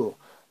 2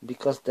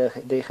 because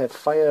they have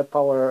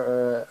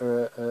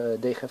firepower.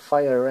 They have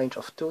fire range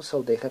of 2,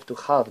 so they have to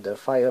halve their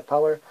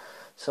firepower.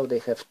 So they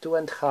have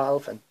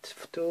 2.5 and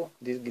 2.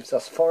 This gives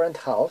us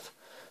 4.5.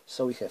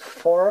 So we have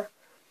 4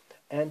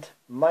 and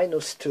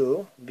minus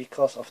 2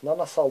 because of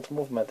non-assault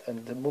movement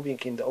and moving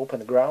in the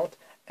open ground,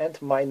 and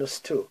minus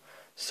 2.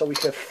 So we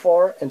have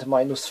 4 and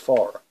minus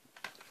 4.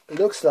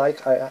 Looks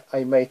like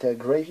I made a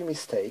grave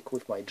mistake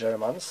with my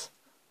Germans.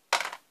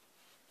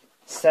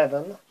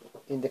 7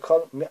 in the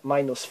column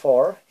minus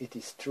 4, it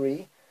is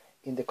 3.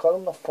 In the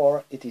column of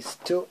 4, it is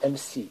 2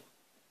 MC.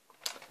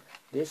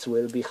 This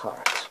will be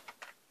hard.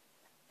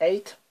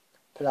 8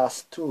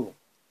 plus 2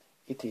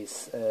 it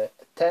is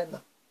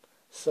 10,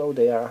 so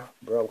they are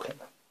broken.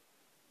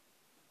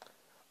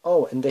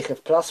 Oh, and they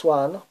have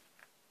 +1.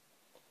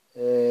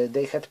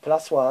 They had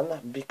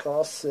 +1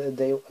 because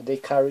they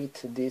carried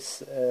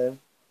this.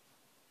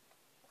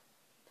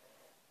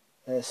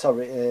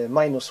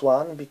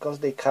 -1 because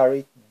they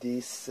carried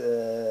this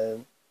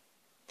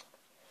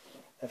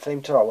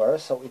flamethrower.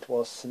 So it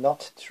was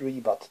not 3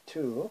 but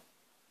 2.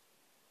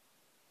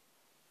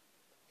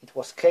 It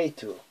was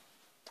K2.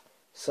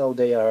 So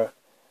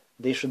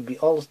they should be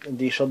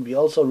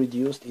also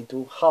reduced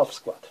into half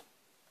squad.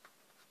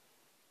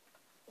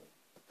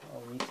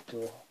 I need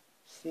to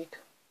seek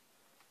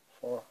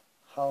for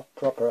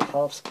proper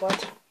half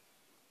squad.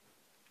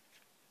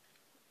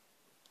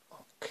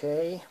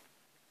 Okay.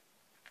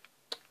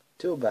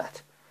 Too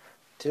bad.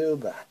 Too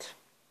bad.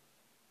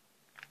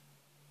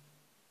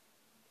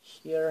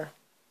 Here,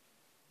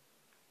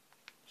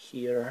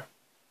 here,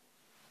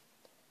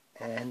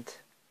 and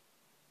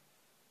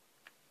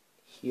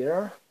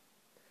here.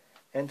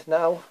 And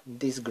now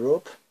this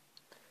group,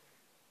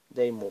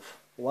 they move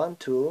 1,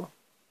 2,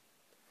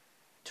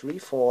 3,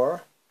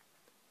 4.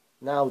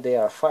 Now they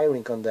are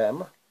firing on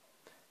them.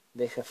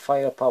 They have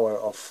firepower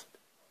of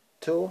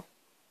 2,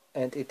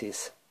 and it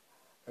is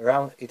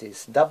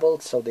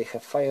doubled, so they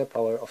have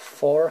firepower of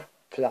 4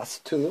 plus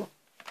 2.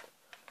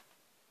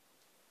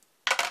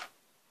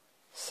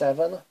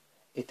 7.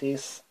 It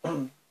is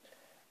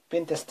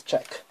pin test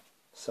check.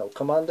 So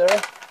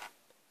commander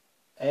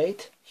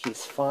 8,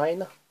 he's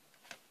fine.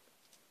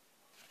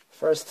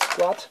 First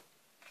squad,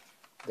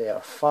 they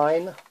are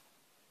fine,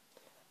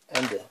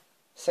 and the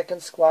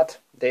second squad,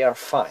 they are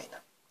fine.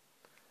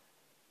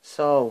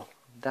 So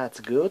that's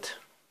good.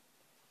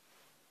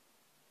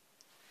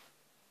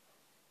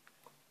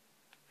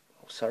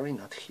 Oh, sorry,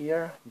 not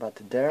here, but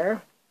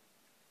there.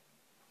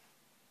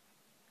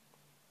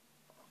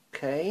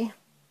 Okay.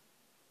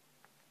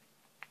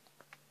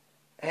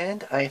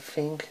 And I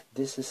think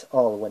this is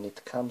all when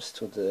it comes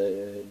to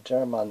the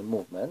German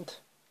movement.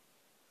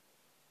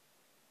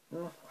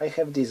 I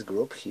have this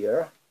group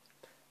here.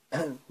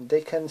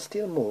 They can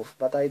still move,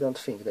 but I don't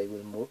think they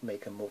will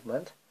make a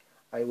movement.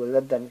 I will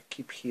let them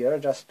keep here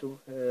just to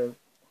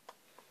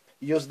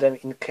use them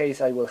in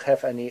case I will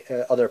have any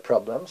other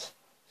problems.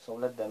 So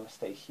let them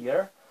stay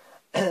here.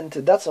 And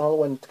that's all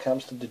when it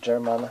comes to the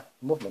German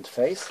movement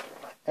phase.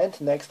 And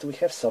next we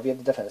have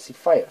Soviet defensive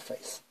fire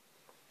phase.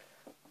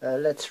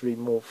 Let's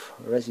remove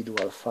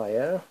residual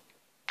fire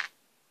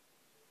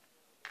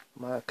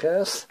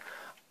markers.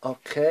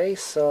 Okay,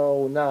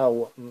 so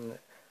now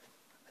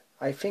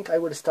I think I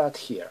will start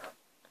here.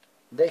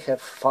 They have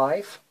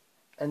 5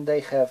 and they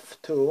have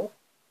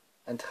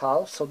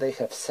 2.5, so they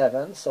have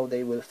 7, so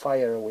they will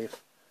fire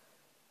with...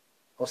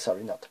 Oh,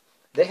 sorry, not.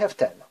 They have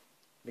 10,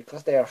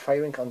 because they are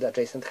firing on the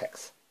adjacent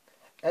hex.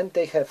 And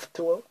they have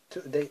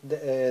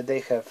they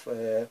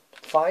have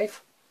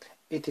 5.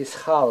 It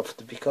is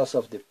halved because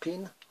of the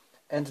pin,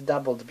 and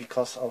doubled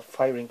because of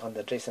firing on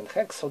the adjacent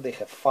hex, so they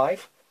have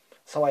 5.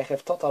 So I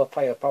have total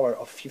firepower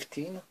of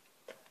 15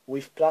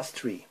 with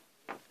 +3.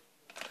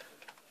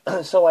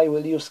 So I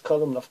will use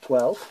column of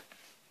 12.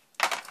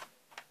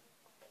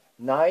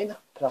 9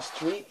 plus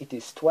 3, it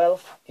is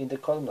 12. In the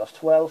column of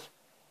 12,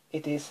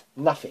 it is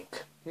nothing.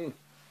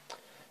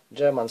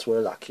 Germans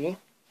were lucky,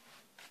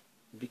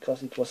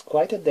 because it was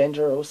quite a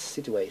dangerous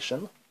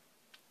situation.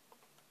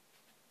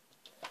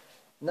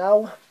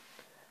 Now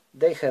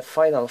they have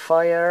final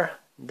fire.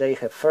 They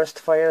have first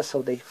fire,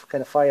 so they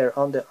can fire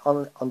on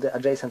the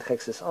adjacent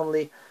hexes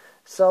only.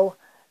 So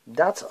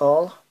that's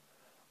all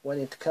when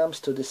it comes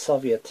to the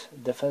Soviet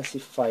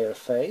defensive fire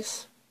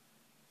phase.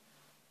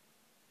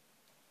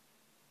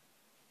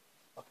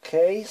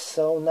 Okay,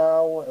 so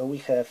now we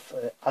have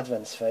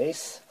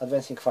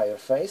advancing fire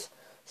phase.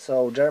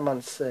 So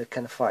Germans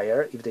can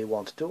fire if they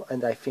want to,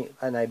 and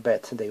I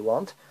bet they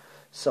want.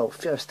 So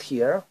first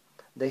here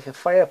they have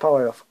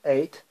firepower of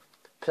 8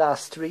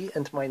 plus 3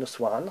 and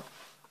 -1.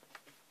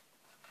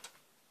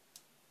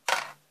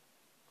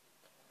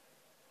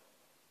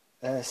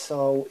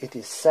 So it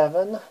is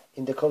 7.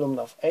 In the column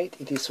of 8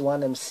 it is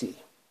 1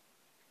 MC.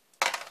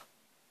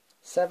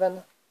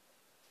 7.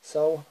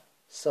 So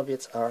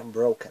Soviets are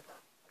broken.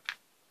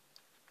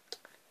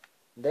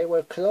 They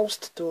were close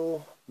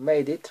to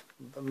make it,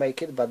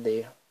 but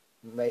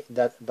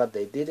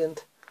they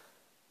didn't.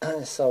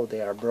 So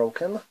they are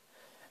broken.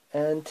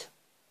 And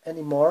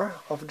any more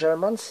of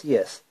Germans?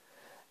 Yes.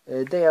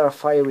 They are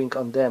firing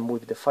on them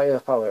with the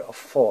firepower of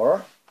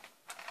 4.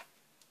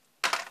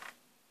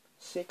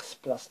 6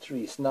 plus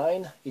 3 is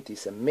 9. It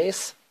is a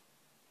miss.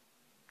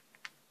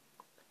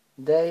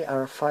 They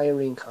are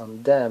firing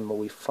on them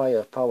with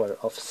firepower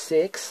of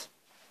 6.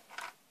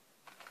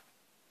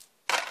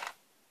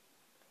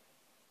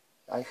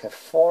 I have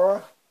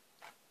 4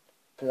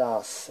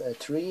 plus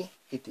 3.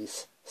 It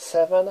is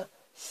 7.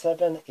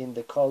 7 in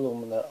the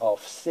column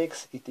of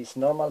 6. It is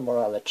normal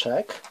morale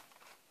check.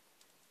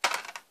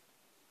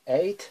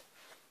 8.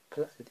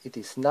 It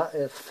is not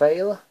a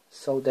fail.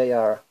 So they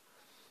are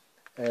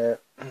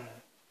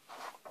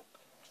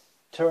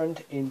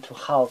turned into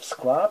half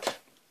squad.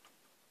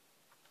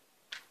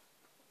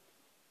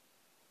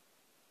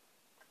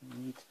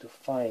 need to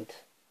find,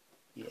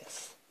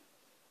 yes,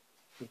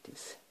 it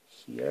is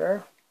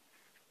here.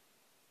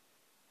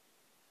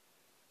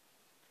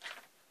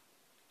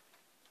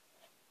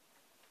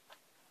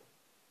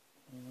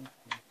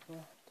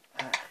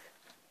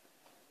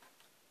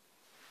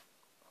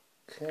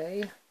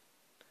 Okay.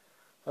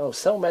 Oh,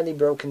 so many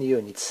broken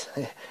units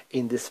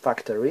in this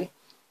factory.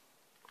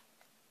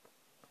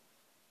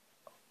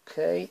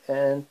 Okay,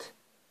 and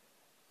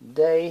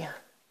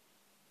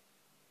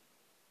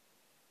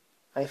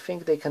I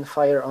think they can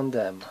fire on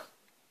them.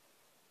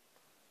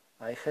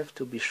 I have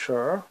to be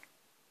sure.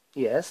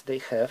 Yes, they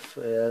have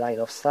line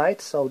of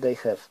sight, so they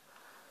have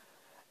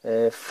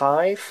they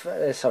have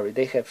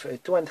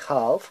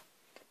 2.5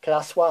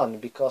 plus 1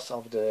 because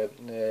of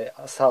the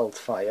assault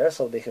fire,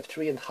 so they have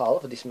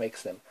 3.5. This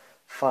makes them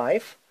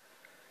 5.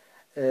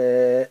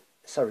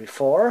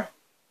 4.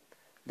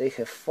 They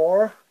have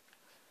 4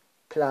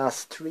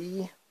 plus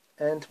 3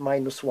 and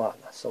minus 1,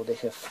 so they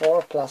have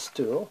 4 plus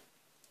 2.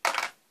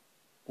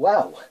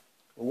 Wow!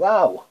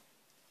 Wow!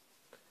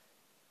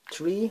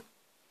 3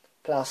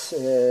 plus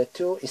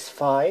 2 is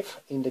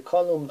 5. In the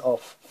column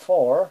of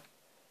 4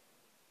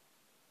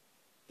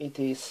 it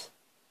is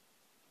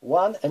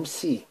 1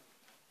 MC.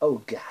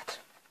 Oh god,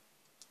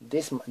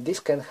 this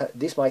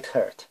might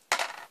hurt.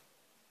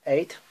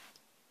 8,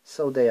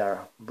 so they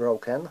are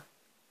broken.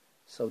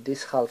 So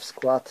this half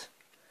squad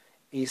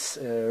is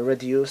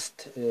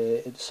reduced.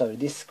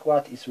 This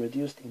squad is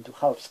reduced into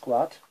half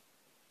squad.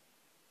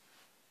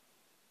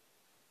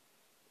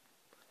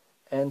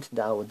 And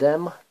now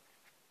them.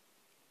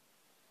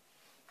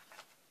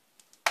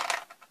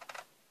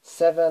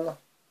 7,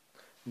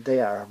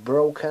 they are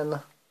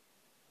broken,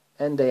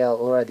 and they are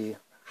already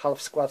half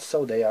squad,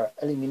 so they are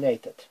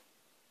eliminated.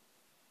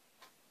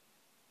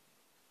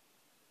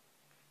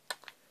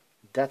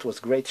 That was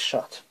great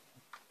shot.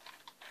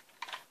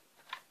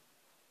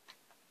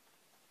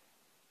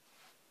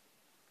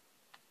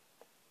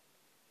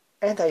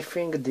 And I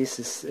think this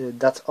is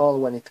that's all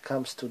when it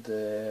comes to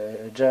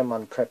the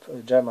German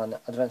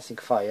advancing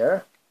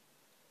fire.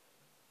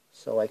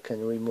 So I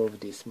can remove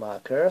these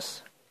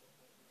markers.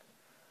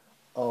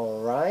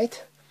 All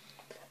right,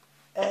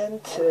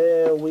 and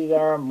we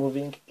are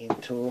moving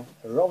into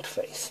road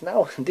phase.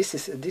 Now this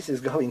is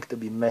going to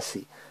be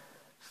messy.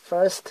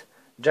 First,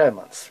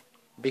 Germans,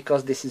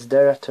 because this is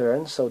their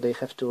turn, so they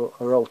have to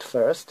road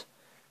first.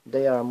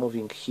 They are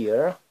moving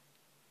here.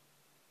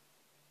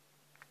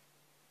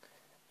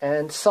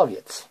 And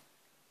Soviets,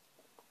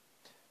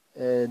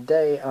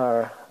 they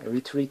are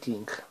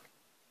retreating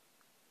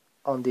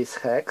on this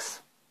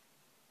hex.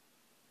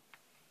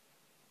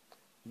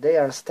 They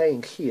are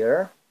staying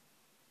here,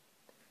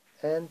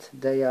 and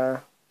they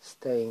are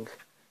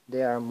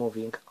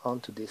moving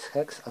onto this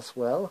hex as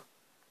well.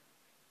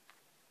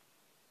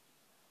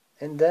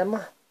 And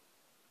them,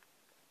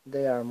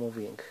 they are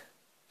moving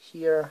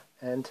here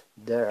and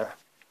there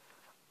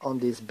on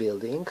this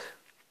building.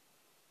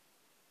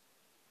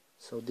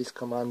 So this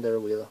commander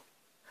will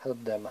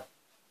help them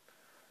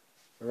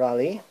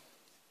rally.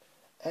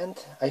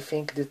 And I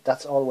think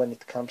that's all when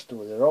it comes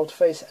to the road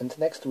phase. And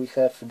next we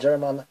have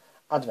German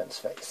advance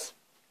phase.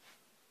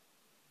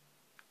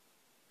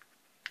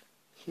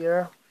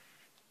 Here,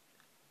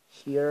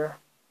 here,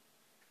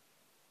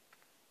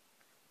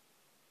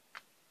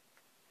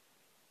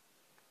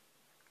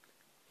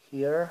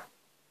 here,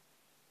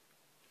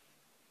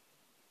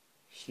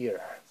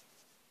 here.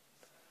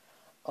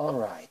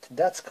 Alright,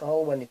 that's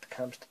all when it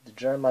comes to the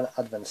German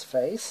advance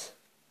phase.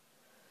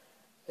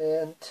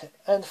 And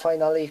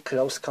finally,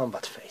 close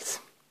combat phase.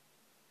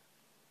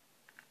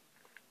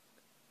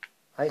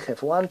 I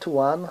have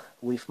 1-1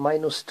 with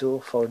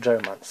 -2 for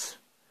Germans.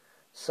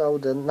 So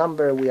the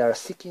number we are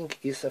seeking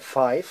is a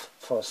 5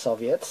 for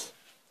Soviets.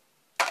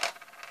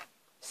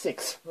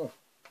 6.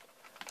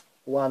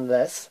 1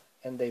 less,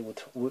 and they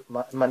would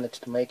manage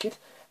to make it.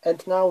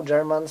 And now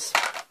Germans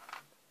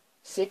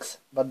 6,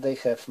 but they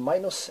have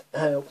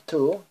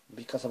 -2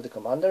 because of the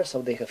commander,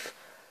 so they have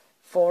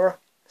 4,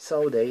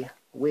 so they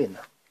win.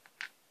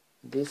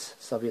 This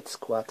Soviet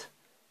squad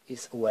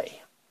is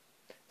away.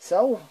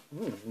 So,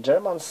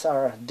 Germans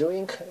are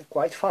doing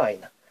quite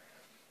fine.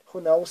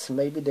 Who knows,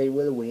 maybe they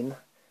will win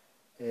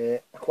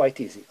quite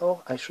easy.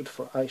 Oh, I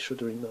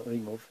should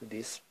remove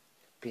this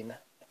pin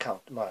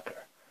count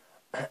marker.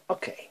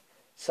 Okay,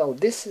 so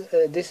this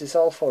is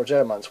all for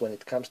Germans when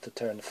it comes to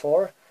turn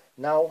 4.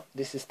 Now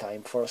this is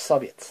time for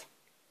Soviets.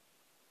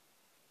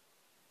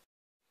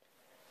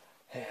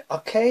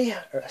 Okay,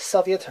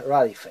 Soviet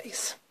rally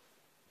phase.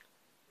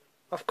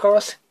 Of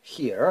course,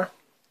 here.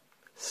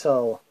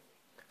 So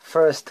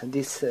first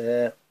this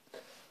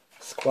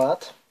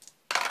squad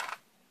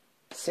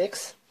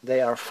 6,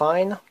 they are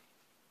fine,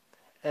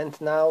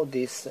 and now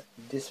this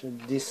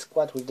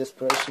squad with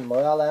desperation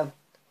morale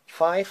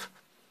 5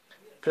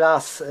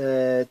 plus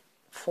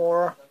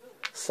 4,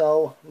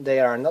 so they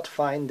are not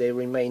fine, they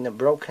remain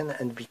broken,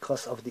 and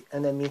because of the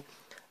enemy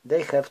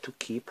they have to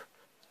keep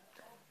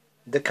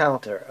the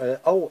counter.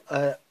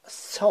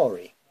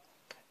 Sorry,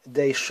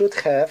 they should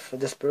have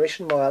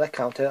desperation morale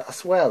counter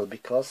as well,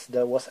 because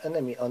there was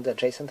enemy on the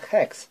adjacent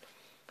hex.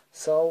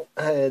 So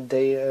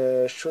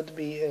they should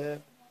be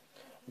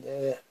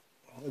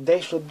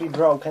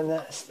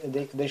broken.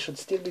 They should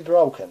still be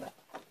broken.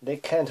 They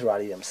can't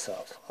rally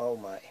themselves. Oh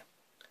my!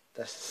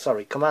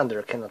 Sorry,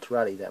 commander cannot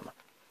rally them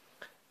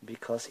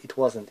because it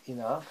wasn't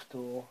enough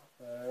to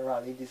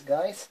rally these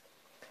guys.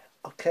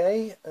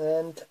 Okay,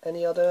 and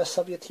any other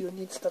Soviet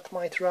units that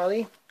might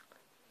rally?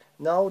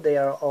 No, they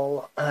are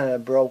all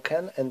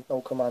broken and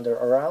no commander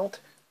around.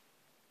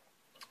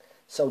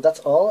 So that's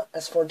all.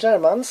 As for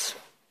Germans,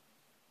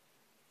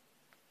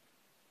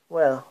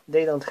 well,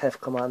 they don't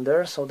have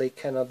commander, so they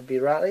cannot be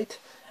rallied,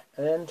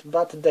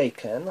 but they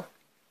can.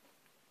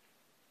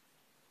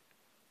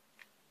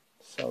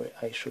 So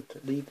I should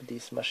leave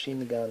this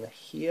machine gun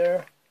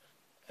here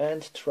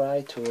and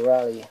try to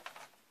rally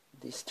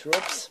these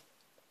troops.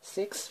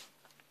 6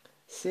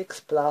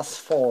 plus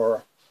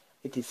 4,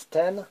 it is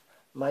 10,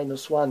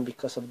 minus 1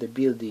 because of the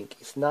building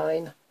is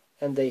 9,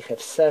 and they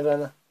have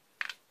 7,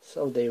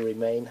 so they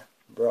remain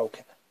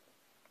broken.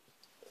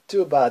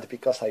 Too bad,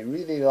 because I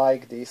really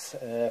like this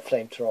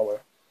flamethrower.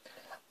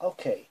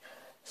 Okay,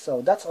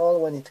 so that's all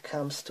when it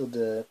comes to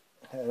the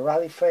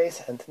rally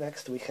phase, and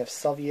next we have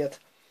Soviet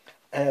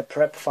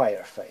prep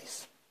fire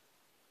phase.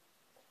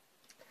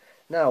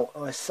 Now,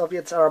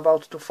 Soviets are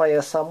about to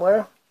fire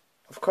somewhere,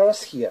 of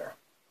course here.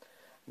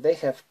 They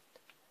have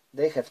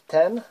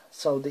 10,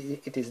 so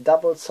it is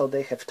doubled, so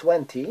they have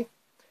 20.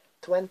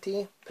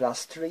 20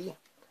 plus 3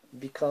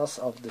 because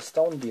of the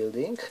stone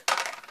building.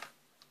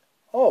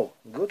 Oh,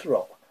 good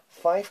roll.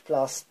 5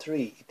 plus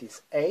 3, it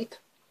is 8.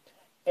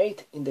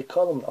 8 in the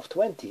column of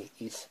 20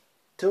 is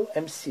 2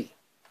 MC.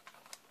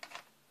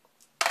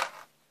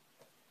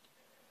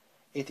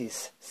 It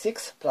is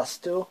 6 plus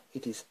 2,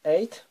 it is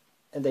 8,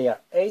 and they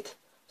are 8,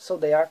 so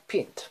they are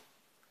pinned.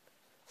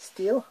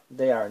 Still,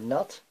 they are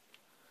not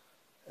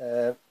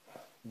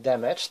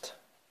damaged,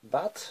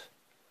 but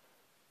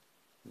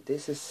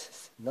this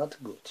is not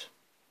good.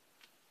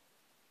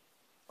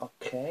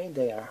 Okay,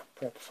 they are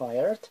prep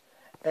fired,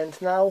 and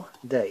now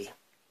they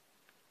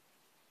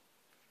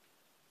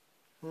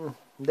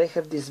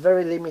have this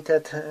very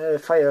limited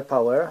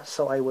firepower,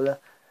 so I will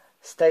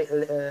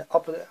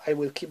I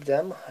will keep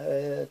them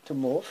to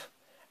move.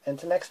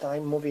 And next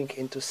I'm moving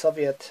into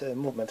Soviet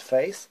movement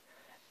phase,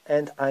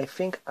 and I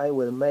think I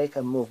will make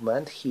a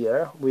movement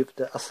here with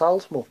the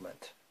assault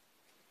movement.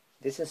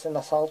 This is an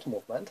assault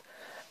movement,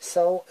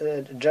 so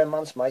the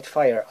Germans might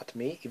fire at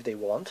me if they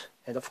want,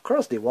 and of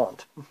course they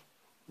want.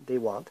 They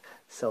want.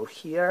 So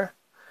here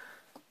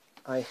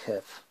I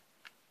have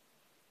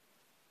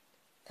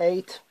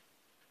 8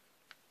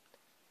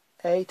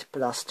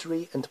 plus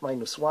 3 and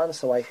minus 1,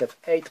 so I have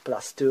 8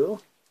 plus 2.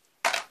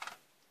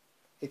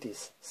 It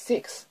is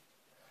 6.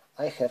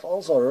 I have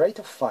also a rate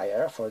of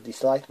fire for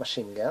this light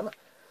machine gun,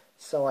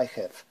 so I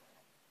have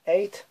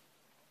 8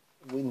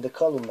 in the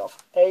column of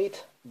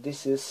 8.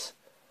 This is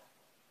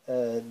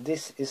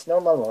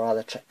normal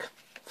morale check.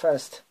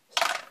 First,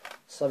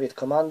 Soviet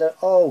commander.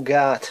 Oh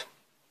god!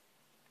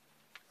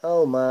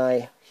 Oh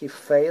my! He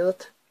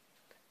failed,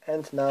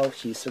 and now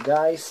his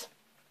guys.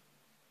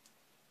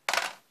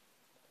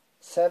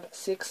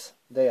 6.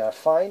 They are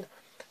fine,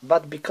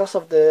 but because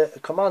of the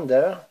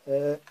commander,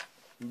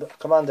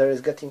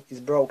 is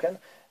broken.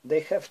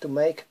 They have to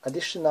make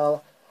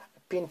additional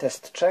pin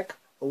test check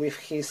with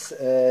his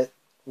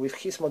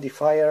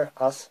modifier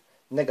as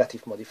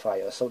negative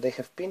modifier. So they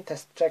have pin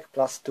test check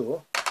plus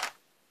 2,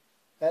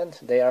 and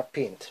they are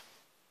pinned.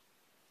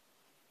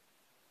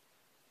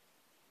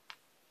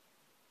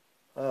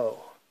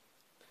 Oh,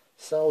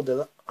 so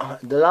the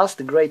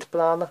last great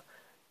plan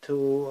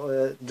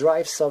to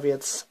drive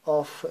Soviets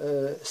off,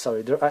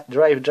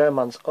 drive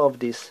Germans off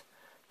this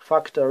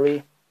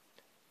factory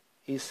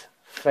is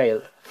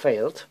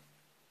failed.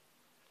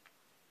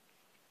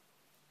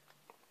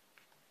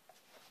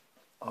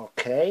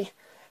 Okay,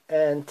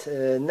 and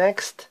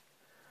next,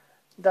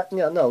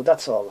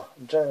 that's all.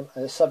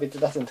 Soviet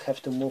doesn't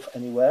have to move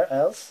anywhere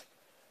else,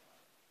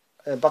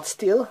 but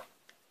still,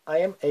 I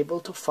am able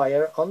to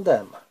fire on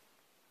them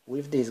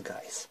with these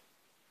guys.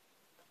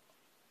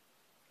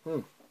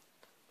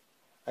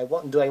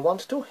 Do I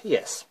want to?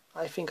 Yes,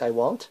 I think I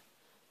want.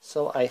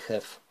 So I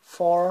have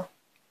 4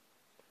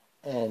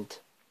 and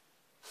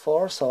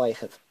 4, so I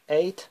have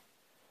 8.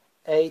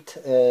 8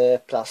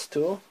 plus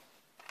 2.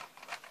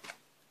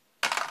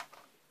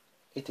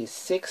 It is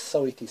 6,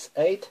 so it is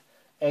 8.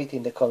 8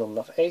 in the column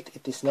of 8.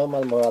 It is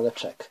normal morale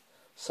check.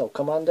 So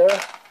commander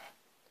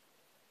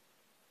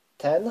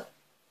 10.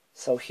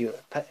 So he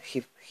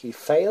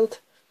failed.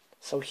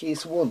 So he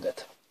is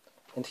wounded,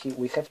 and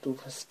we have to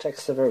check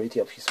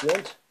severity of his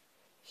wound.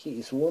 He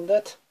is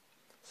wounded,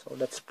 so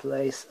let's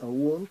place a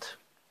wound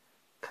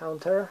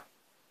counter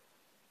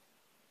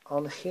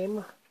on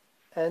him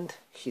and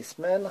his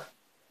men.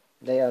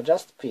 They are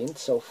just pinned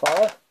so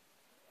far.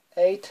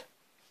 8.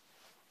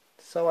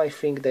 So I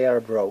think they are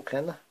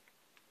broken.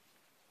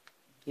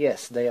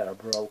 Yes, they are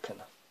broken.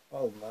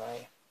 Oh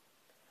my.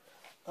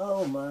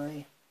 Oh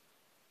my.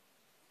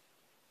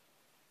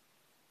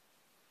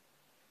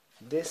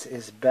 This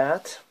is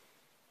bad.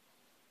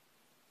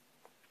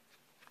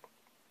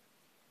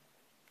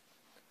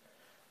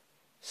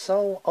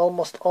 So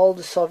almost all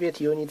the Soviet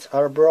units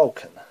are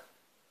broken.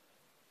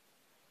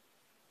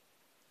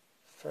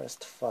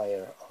 First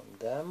fire on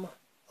them.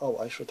 Oh,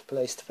 I should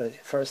place the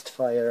first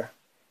fire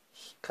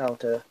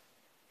counter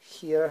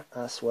here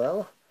as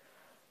well.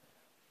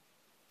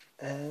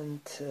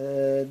 And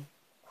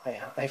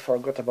I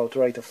forgot about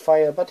rate of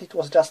fire, but it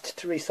was just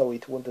 3, so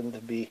it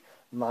wouldn't be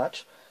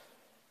much.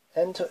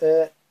 And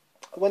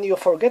when you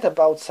forget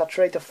about such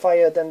rate of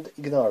fire, then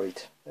ignore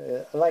it.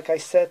 Like I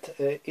said,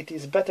 it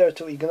is better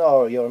to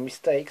ignore your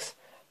mistakes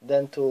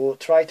than to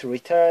try to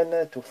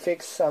return, to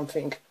fix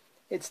something.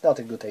 It's not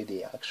a good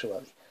idea,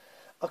 actually.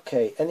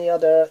 Okay, any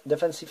other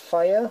defensive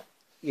fire?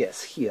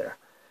 Yes, here.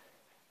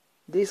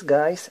 These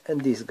guys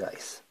and these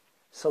guys.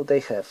 So they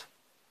have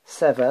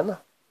 7,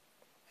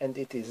 and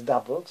it is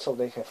doubled, so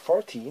they have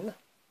 14,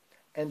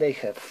 and they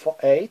have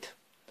 8,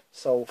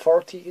 so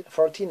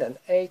 14 and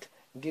 8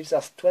 gives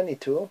us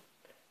 22,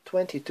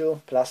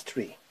 22 plus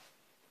 3.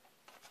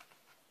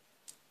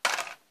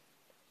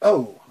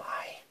 Oh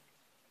my!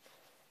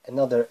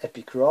 Another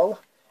epic roll,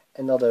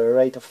 another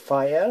rate of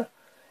fire,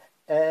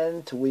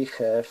 and we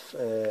have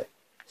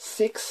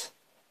 6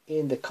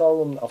 in the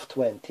column of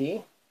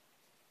 20,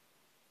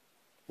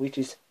 which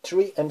is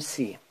 3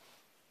 MC.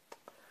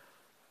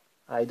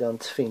 I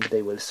don't think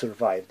they will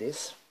survive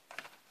this.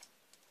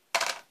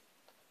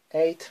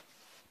 8,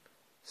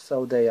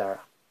 so they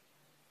are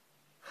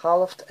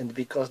halved, and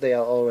because they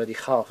are already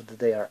halved,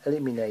 they are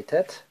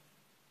eliminated.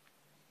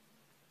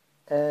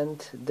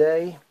 And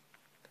they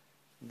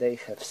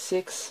have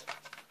 6,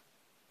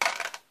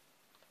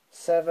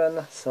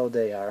 7, so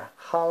they are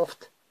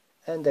halved,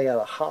 and they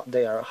are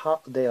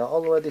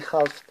already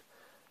halved,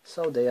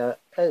 so they are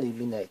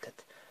eliminated.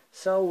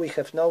 So we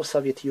have no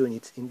Soviet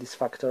units in this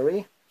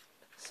factory,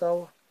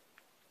 so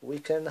we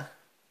can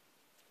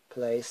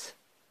place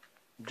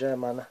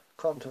German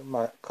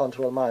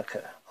control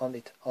marker on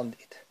it.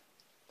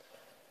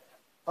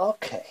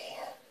 Okay,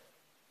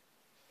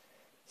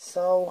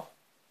 so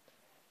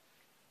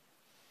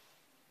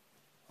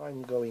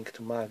I'm going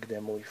to mark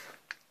them with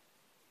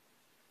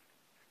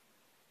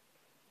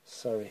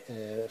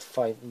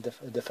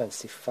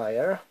defensive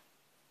fire.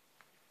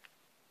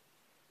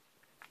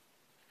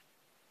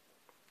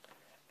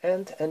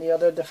 And any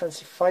other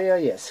defensive fire?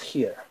 Yes,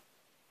 here.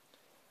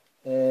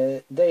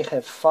 They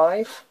have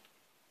 5,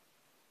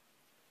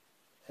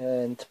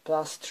 and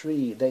plus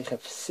 3 they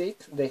have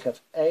 6, they have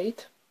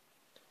 8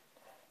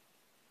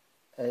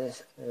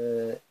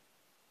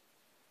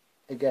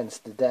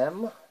 against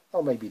them,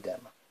 or maybe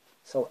them.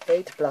 So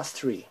 8 plus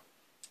 3.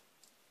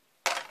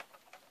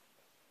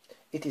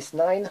 It is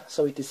 9,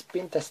 so it is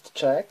spin test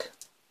check.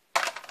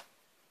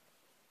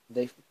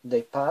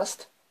 They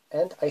passed,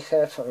 and I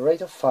have a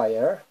rate of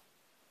fire.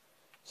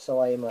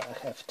 So I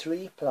have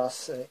 3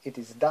 plus it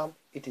is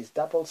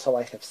doubled, so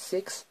I have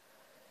 6.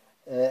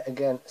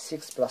 Again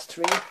 6 plus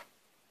 3.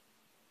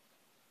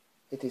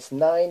 It is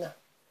 9,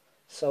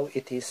 so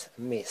it is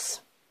miss.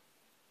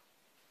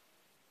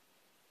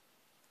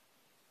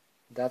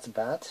 That's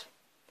bad.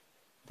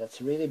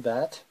 That's really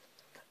bad.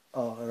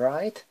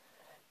 Alright.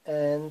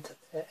 And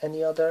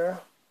any other?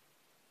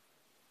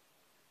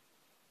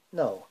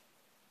 No.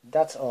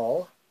 That's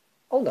all.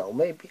 Oh no,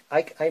 maybe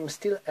I'm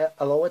still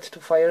allowed to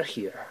fire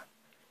here.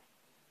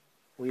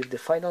 With the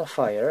final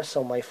fire,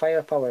 so my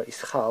firepower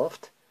is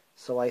halved,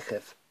 so I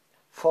have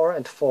 4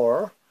 and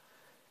 4,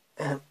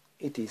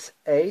 it is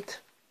 8,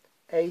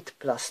 8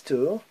 plus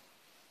 2,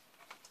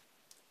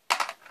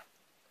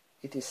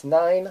 it is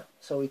 9,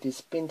 so it is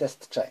spin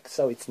test check,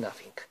 so it's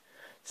nothing.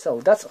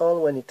 So that's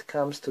all when it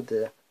comes to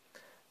the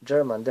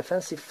German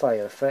defensive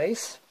fire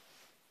phase.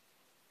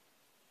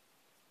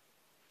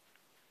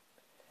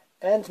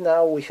 And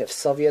now we have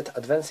Soviet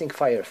advancing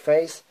fire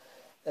phase,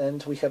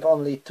 and we have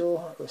only 2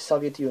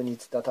 Soviet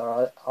units that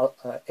are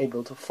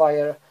able to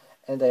fire,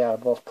 and they are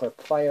both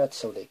prep-fired,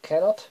 so they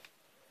cannot.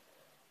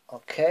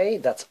 Okay,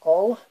 that's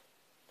all.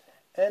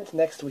 And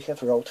next we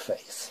have road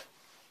phase.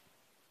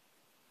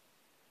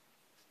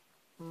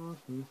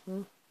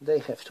 They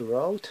have to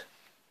road.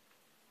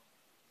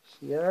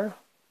 Here.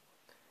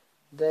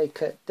 They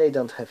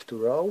don't have to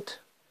road.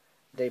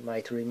 They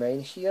might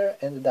remain here,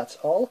 and that's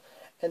all.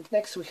 And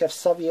next we have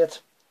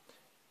Soviet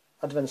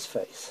advance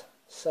phase.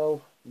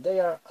 So they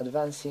are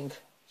advancing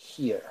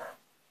here.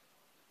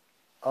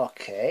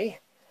 Okay,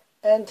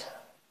 and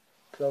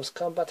close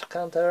combat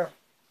counter.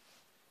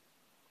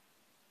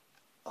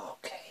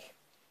 Okay,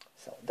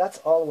 so that's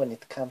all when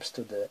it comes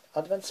to the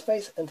advance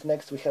phase, and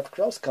next we have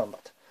close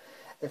combat.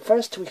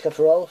 First we have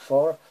roll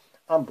for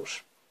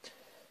ambush.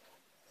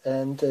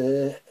 And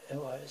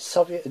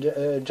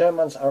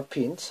Germans are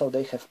pinned, so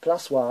they have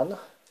 +1,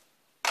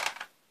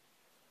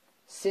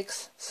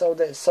 6,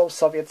 so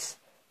Soviets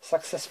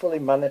successfully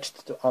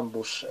managed to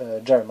ambush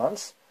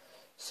Germans.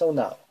 So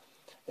now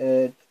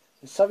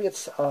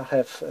Soviets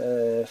have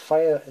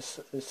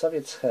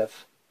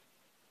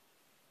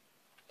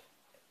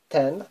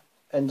 10,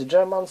 and the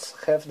Germans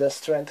have the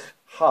strength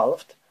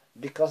halved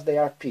because they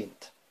are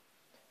pinned.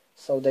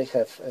 So they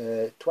have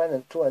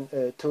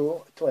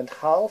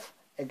 2.5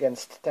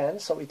 against 10,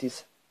 so it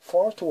is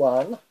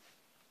 4-1,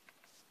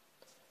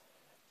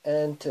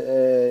 and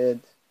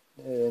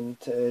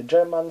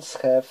Germans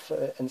have,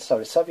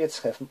 Soviets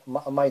have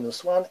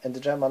 -1, and the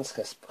Germans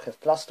have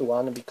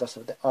 +1 because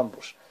of the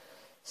ambush.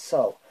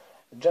 So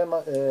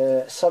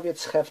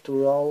Soviets have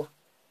to roll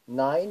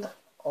 9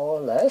 or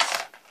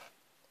less,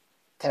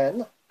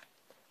 10,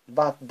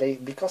 but they,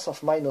 because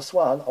of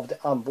 -1 of the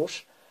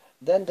ambush,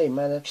 then they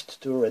managed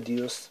to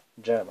reduce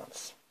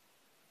Germans.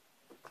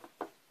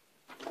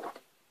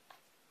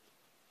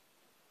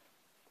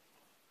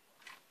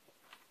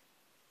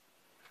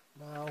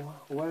 Now,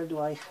 where do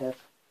I have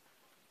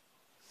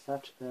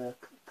such a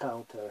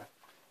counter?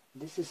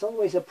 This is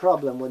always a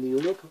problem when you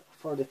look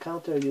for the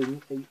counter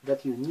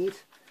that you need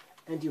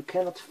and you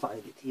cannot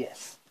find it.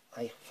 Yes,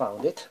 I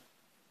found it.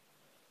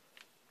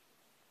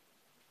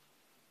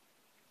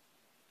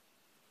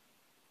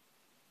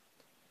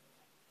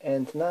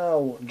 And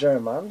now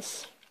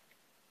Germans,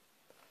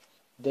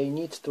 they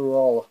need to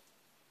roll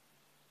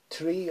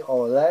 3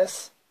 or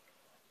less,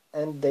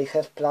 and they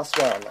have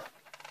 +1.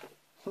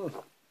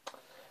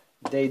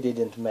 They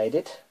didn't made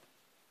it,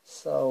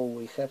 so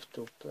we have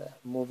to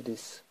move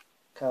this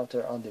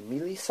counter on the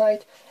melee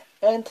side,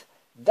 and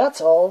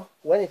that's all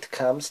when it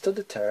comes to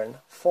the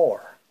turn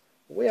 4.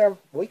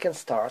 We can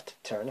start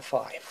turn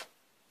 5.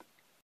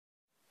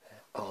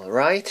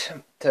 Alright,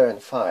 turn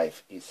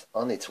 5 is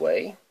on its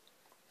way,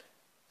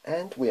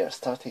 and we are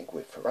starting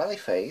with rally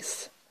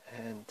phase,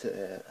 and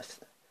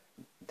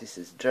this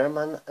is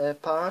German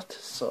part,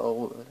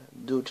 so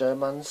do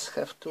Germans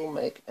have to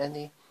make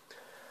any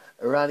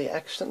rally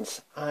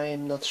actions?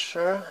 I'm not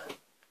sure.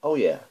 Oh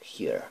yeah,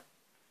 here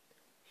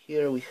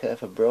we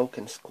have a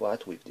broken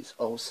squad with this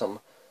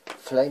awesome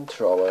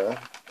flamethrower,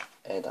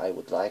 and I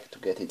would like to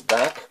get it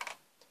back.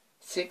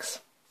 6,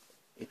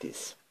 it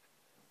is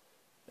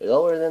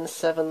lower than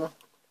 7,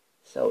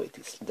 so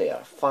they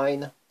are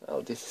fine.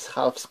 Now this is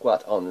half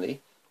squad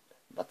only,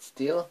 but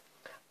still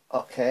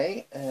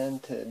okay,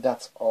 and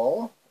that's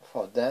all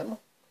for them.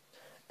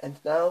 And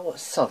now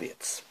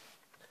Soviets.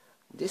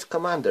 This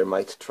commander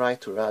might try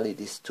to rally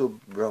these 2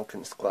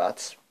 broken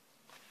squads.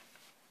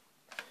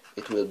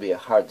 It will be a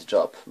hard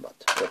job, but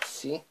let's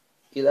see.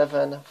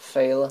 11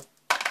 fail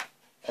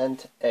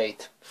and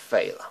 8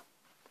 fail.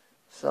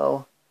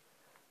 So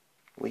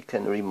we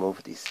can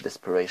remove this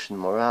desperation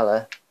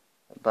morale,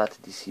 but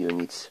these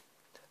units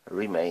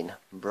remain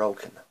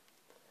broken.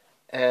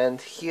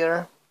 And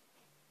here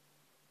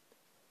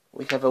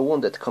we have a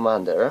wounded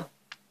commander,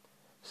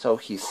 so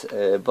his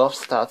buff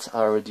stats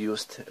are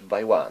reduced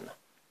by 1.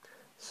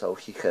 So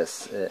he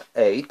has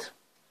 8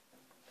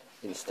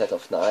 instead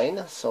of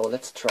 9, so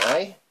let's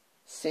try.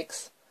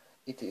 6,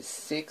 it is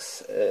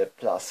 6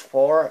 plus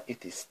 4,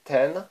 it is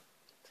 10.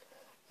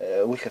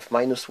 We have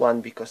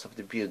 -1 because of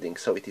the building,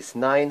 so it is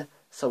 9.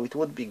 So it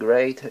would be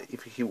great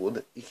if he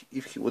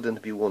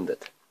wouldn't be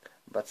wounded,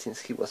 but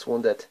since he was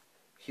wounded,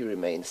 he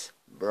remains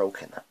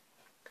broken.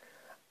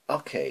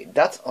 Okay,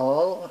 that's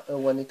all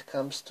when it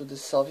comes to the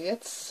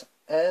Soviets,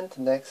 and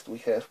next we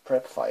have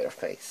prep fire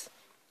phase.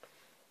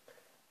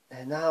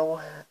 And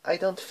now I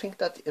don't think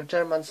that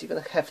Germans even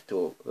have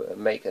to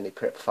make any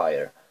prep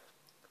fire.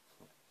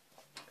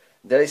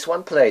 There is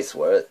one place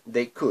where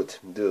they could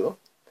do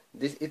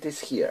this. It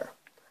is here.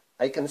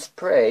 I can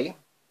spray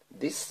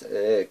this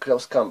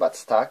close combat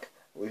stack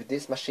with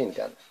this machine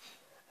gun.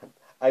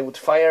 I would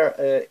fire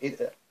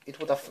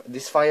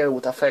this fire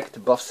would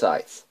affect both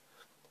sides,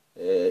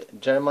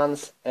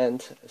 Germans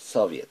and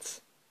Soviets.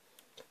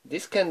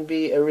 This can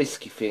be a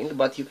risky thing,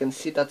 but you can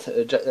see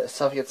that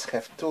Soviets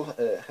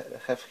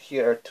have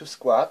here 2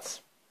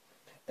 squads,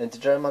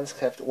 and Germans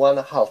have 1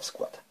 half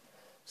squad.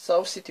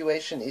 So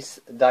situation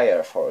is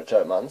dire for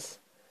Germans,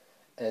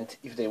 and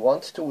if they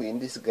want to win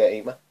this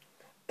game,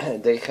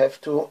 they have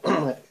to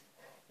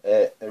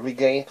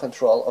regain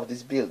control of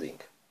this building.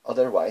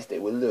 Otherwise, they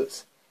will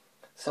lose.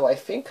 So I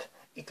think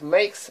it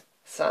makes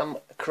some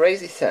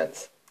crazy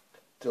sense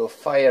to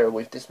fire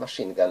with this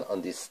machine gun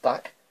on this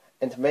stack,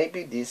 and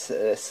maybe these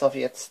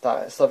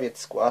Soviet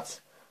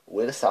squads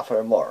will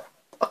suffer more.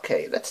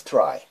 Okay, let's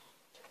try.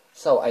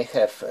 So I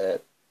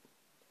have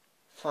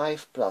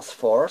 5 plus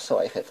 4, so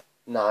I have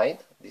 9.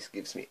 This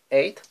gives me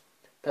 8,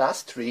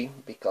 plus 3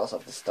 because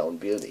of the stone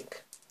building.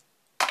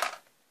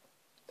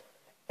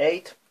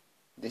 8,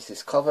 this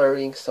is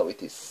covering, so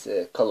it is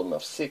column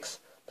of 6,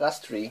 plus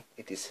 3,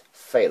 it is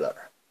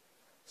failure.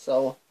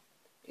 So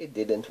it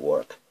didn't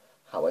work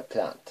how I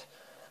planned.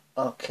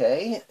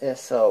 Okay,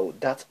 so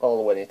that's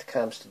all when it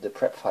comes to the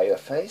prep fire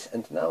phase,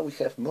 and now we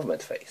have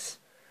movement phase.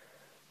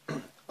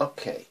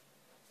 Okay,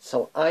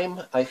 so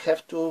I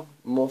have to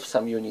move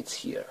some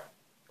units here,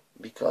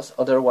 because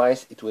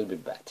otherwise it will be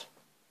bad.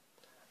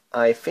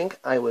 I think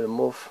I will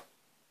move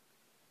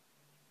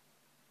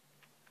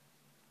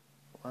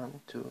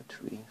 1, 2,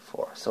 3,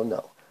 4. So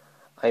no,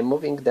 I'm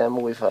moving them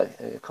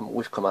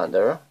with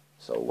commander.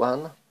 So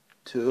 1,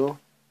 2,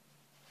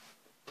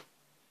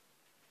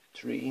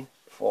 3,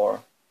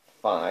 4,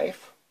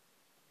 5.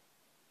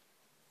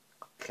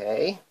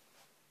 Okay.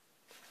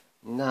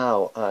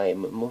 Now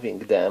I'm moving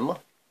them.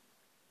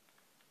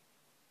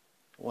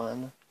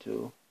 1,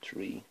 2,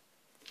 3,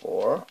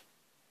 4.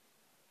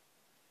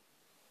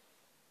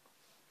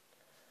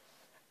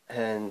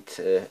 And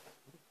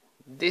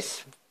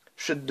this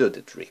should do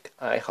the trick,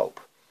 I hope.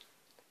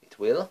 It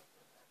will.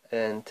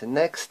 And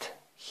next,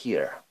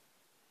 here.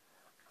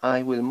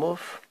 I will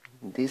move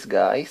these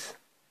guys.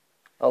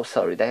 Oh,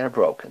 sorry, they are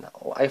broken.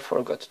 Oh, I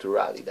forgot to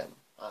rally them.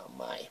 Oh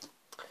my.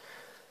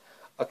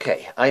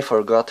 Okay, I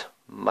forgot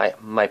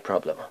my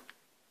problem.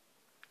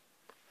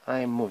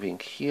 I'm moving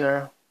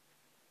here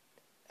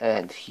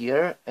and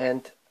here,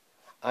 and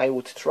I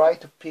would try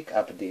to pick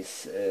up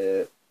this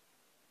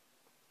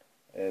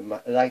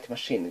light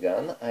machine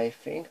gun. I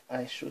think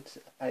I should.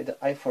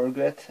 I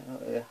forget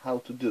how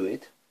to do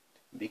it,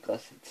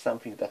 because it's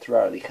something that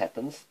rarely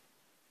happens.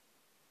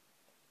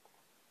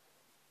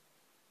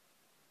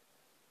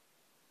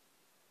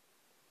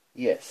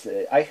 Yes,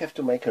 I have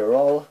to make a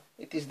roll.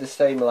 It is the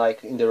same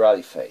like in the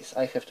rally phase.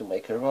 I have to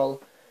make a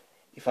roll.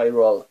 If I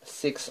roll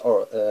 6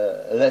 or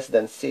less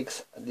than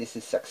 6, this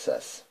is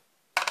success.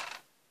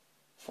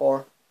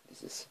 4,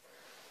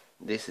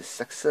 this is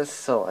success,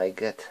 so I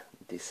get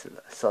this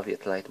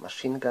Soviet light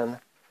machine gun.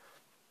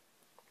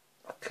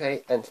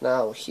 Okay, and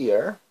now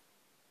here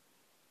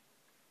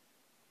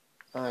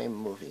I'm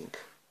moving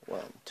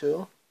 1,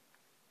 2,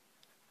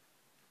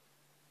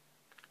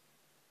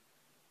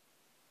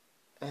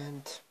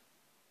 and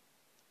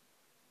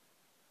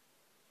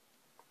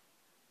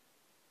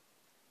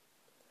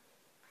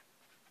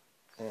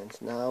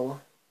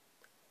now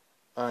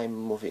I'm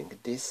moving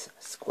this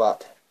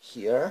squad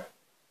here,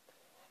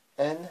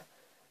 and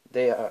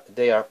they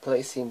are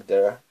placing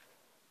their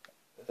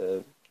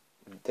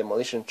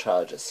demolition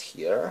charges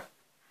here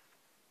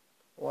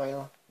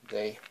while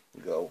they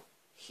go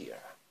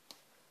here.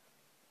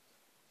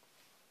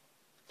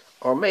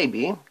 Or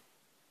maybe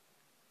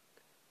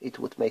it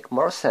would make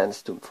more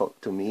sense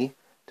to me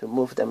to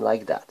move them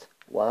like that.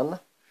 1,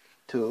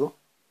 2,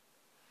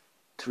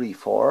 3,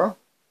 4.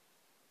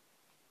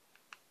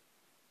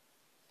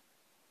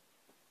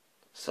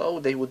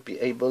 So they would be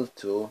able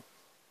to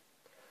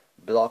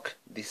block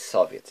these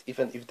Soviets.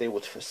 Even if they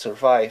would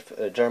survive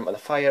German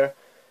fire,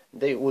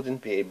 they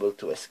wouldn't be able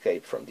to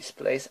escape from this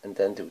place, and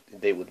then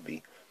they would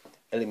be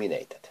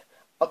eliminated.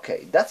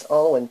 Okay, that's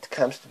all when it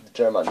comes to the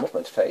German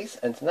movement phase,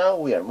 and now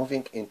we are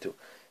moving into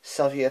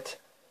Soviet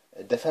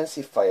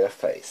defensive fire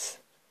phase.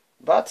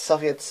 But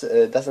Soviets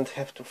doesn't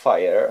have to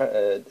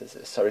fire,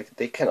 sorry,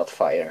 they cannot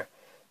fire,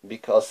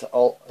 because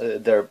all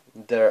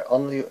their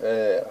only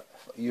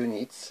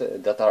units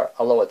that are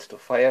allowed to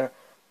fire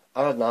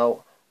are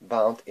now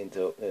bound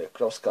into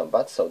close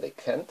combat, so they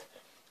can't.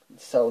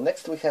 So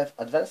next we have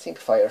advancing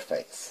fire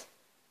phase.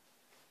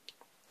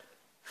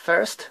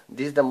 First,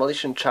 this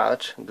demolition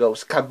charge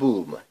goes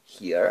kaboom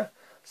here,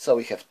 so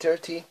we have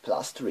 30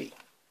 plus 3.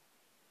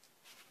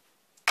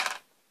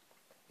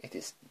 It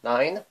is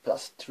 9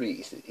 plus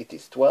 3, it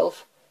is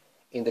 12.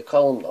 In the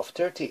column of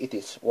 30 it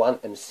is 1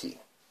 MC.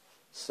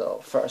 So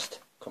first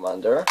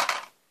commander,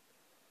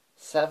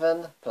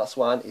 7 plus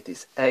 1 it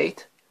is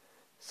 8,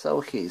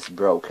 so he is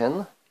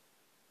broken.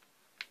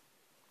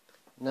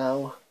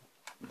 Now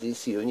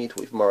this unit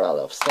with morale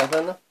of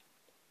 7,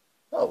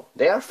 oh,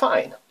 they are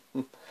fine.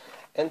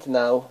 And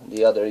now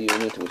the other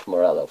unit with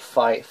morale of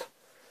 5,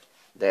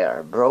 they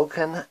are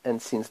broken,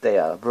 and since they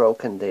are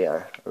broken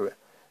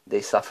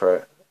they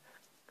suffer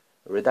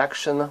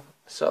reduction,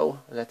 so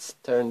let's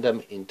turn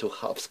them into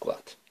half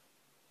squad.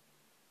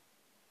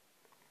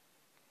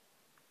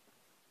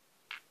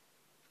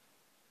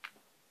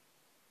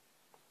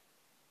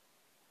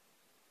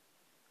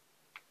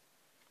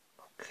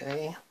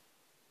 Okay,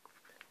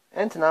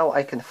 and now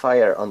I can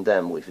fire on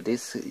them with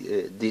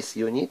this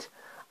unit.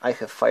 I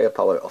have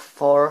firepower of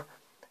 4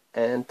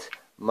 and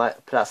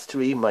plus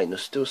 3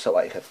 minus 2, so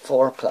I have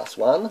 4 plus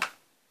 1,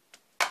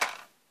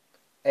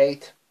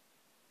 8.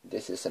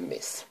 This is a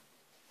miss.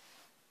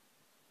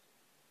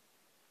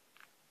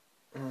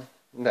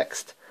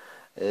 Next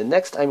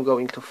I'm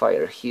going to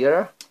fire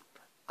here.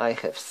 I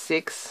have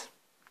 6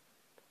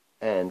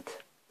 and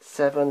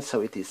 7,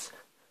 so it is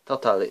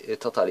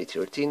totally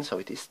 13, so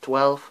it is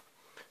 12.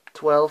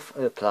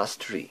 12 plus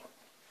 3.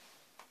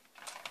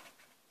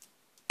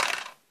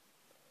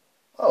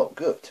 Oh,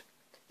 good.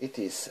 It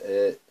is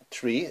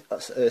 3.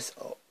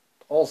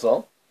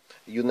 Also,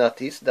 you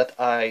notice that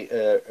I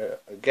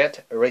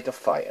get a rate of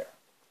fire.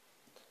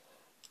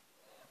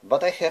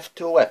 But I have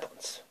 2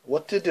 weapons.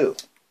 What to do?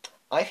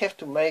 I have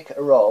to make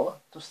a roll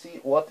to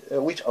see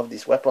which of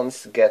these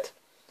weapons get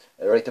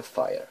a rate of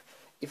fire.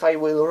 If I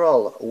will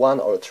roll 1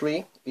 or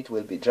 3, it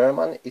will be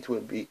German. It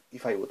will be,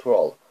 if I would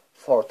roll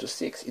 4 to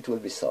 6, it will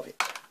be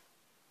Soviet.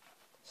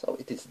 So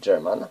it is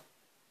German.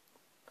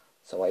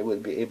 So I will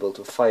be able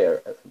to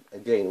fire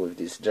again with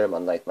this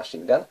German light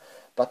machine gun.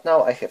 But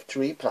now I have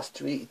 3 plus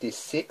 3, it is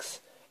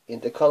 6. In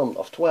the column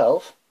of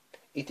 12,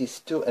 it is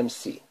 2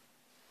 MC.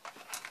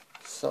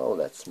 So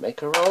let's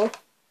make a roll.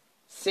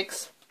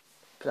 6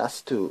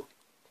 plus 2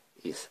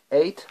 is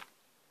 8.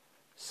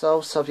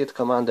 So Soviet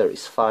commander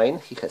is fine,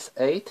 he has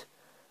 8,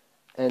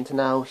 and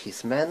now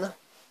his men.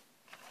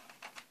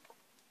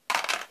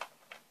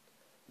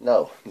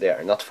 No, they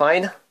are not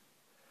fine.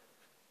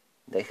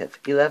 They have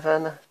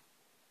 11,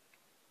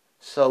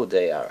 so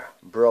they are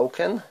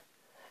broken,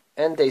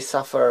 and they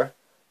suffer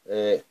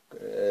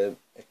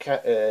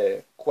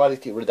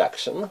quality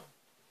reduction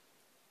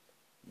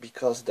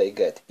because they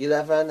get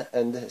 11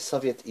 and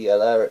Soviet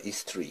ELR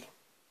is 3.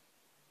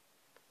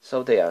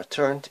 So they are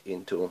turned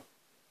into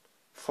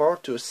 4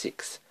 to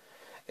 6.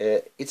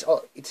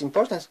 It's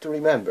important to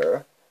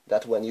remember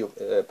that when you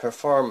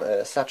perform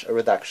such a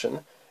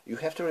reduction, you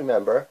have to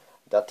remember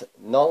that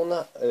none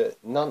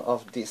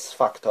of these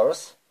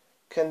factors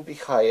can be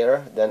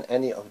higher than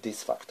any of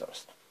these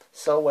factors.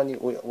 So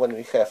when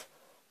we have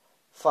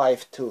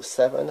 5 to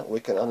 7,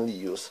 we can only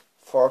use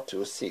 4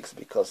 to 6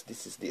 because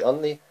this is the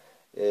only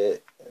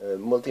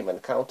multi-man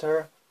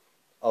counter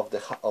of the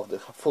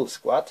full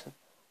squad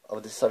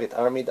of the Soviet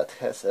army that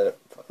has a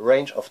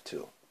range of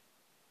 2.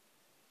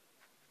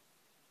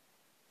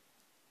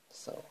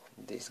 So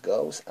this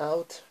goes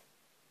out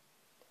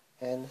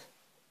and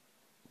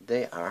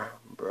they are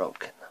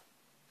broken.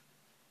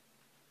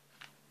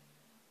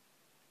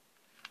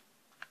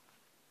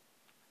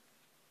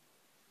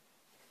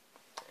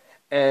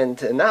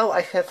 And now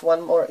I have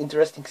one more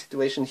interesting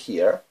situation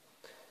here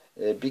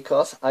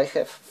because I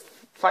have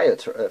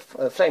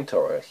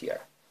flamethrower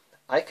here.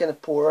 I can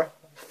pour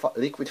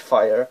liquid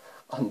fire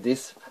on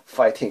these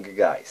fighting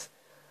guys.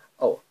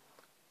 Oh,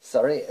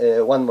 sorry,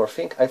 one more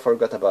thing, I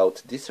forgot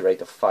about this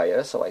rate of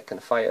fire, so I can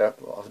fire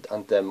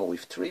on them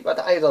with 3, but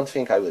I don't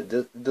think I will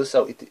do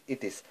so.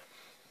 It is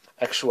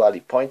actually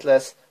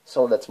pointless,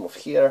 so let's move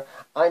here.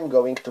 I'm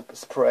going to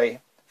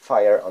spray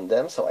fire on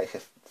them, so I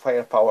have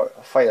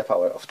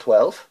firepower of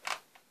 12.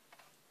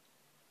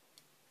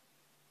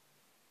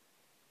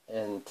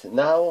 And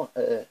now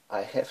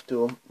I have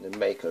to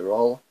make a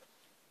roll.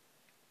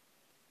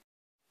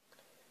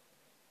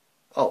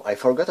 Oh, I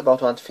forgot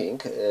about one thing.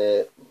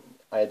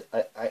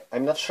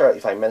 I'm not sure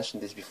if I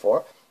mentioned this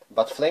before,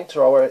 but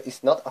flamethrower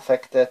is not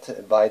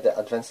affected by the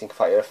advancing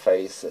fire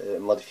phase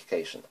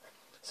modification.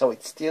 So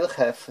it still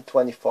have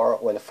 24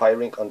 when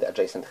firing on the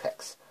adjacent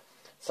hex.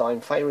 So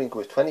I'm firing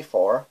with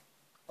 24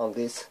 on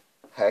this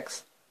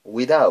hex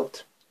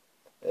without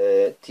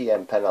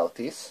TM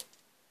penalties.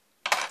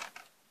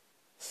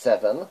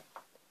 7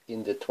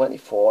 in the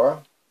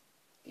 24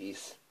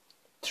 is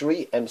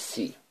 3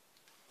 MC.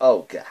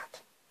 Oh god.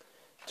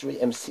 3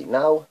 MC.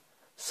 Now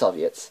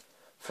Soviets.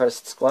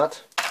 First squad.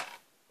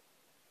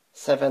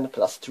 7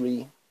 plus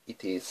 3,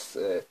 it is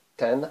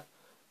 10.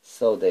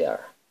 So they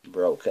are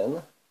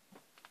broken.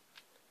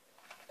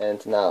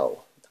 And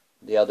now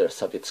the other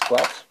Soviet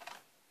squad.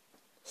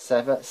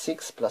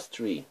 6 plus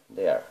 3,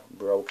 they are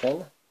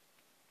broken.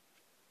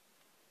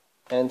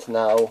 And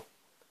now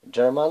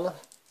German.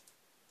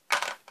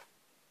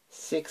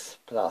 6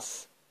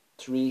 plus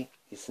 3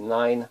 is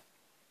 9,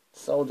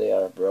 so they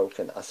are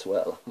broken as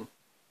well.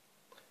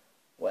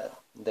 Well,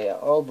 they are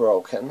all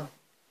broken,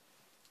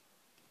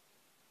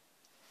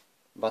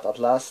 but at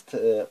last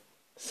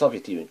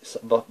Soviet units,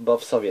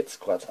 both Soviet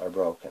squads are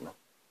broken,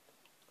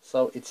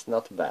 so it's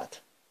not bad.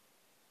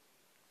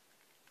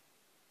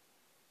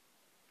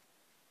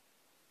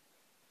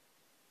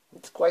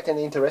 It's quite an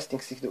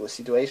interesting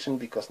situation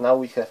because now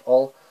we have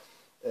all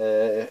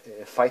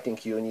fighting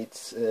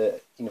units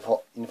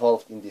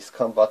involved in this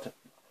combat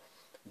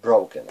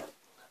broken.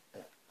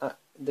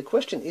 The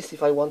question is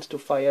if I want to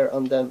fire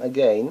on them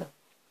again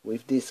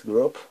with this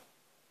group.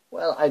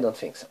 Well, I don't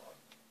think so.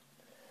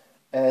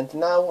 And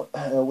now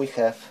we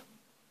have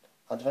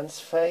advance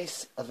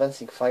phase,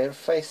 advancing fire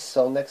phase,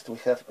 so next we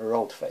have a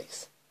road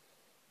phase.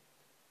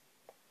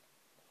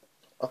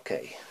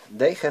 Okay,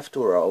 they have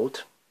to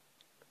road,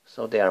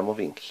 so they are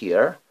moving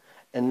here.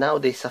 And now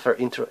they suffer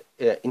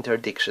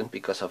interdiction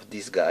because of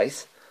these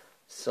guys.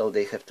 So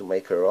they have to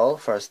make a roll.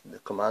 First the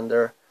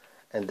commander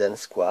and then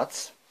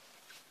squads.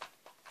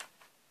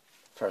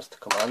 First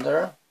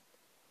commander.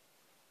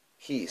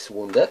 He is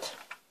wounded.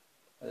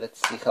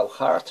 Let's see how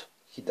hard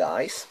he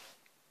dies.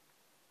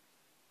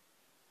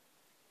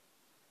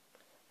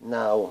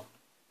 Now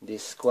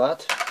this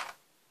squad.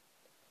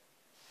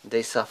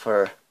 They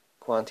suffer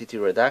quantity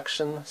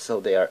reduction,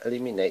 so they are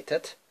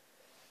eliminated.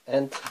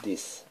 And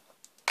this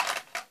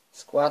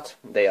squad,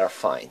 they are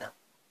fine.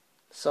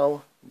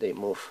 So they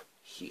move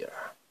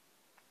here.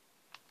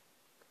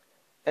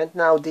 And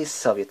now this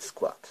Soviet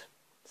squad,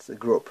 it's a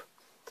group.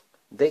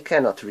 They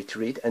cannot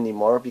retreat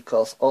anymore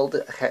because all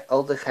the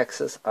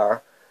hexes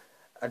are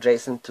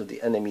adjacent to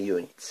the enemy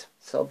units.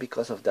 So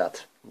because of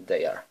that,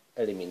 they are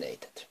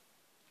eliminated.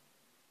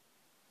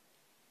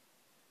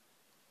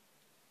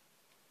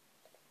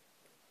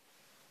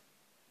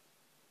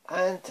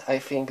 And I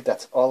think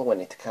that's all when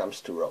it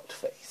comes to road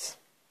phase.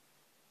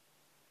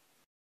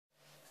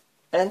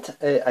 And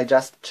I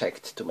just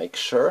checked to make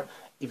sure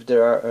if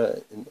there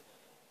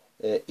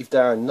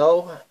are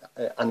no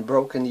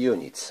unbroken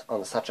units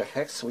on such a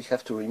hex, we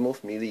have to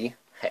remove melee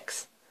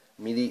hex,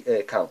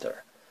 melee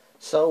counter.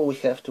 So we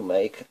have to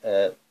make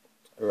a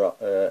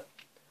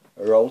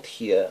wrote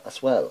here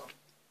as well.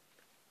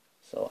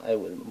 So I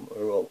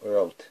will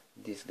wrote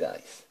these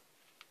guys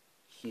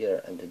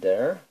here and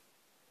there,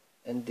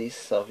 and these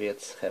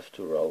Soviets have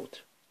to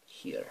wrote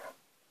here.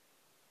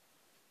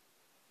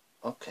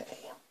 Okay.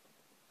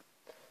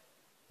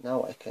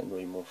 Now I can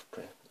remove,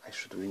 I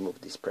should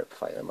remove these prep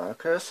file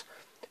markers,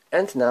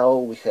 and now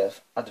we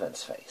have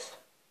advance phase.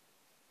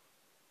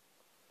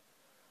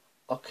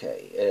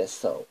 Okay,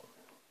 so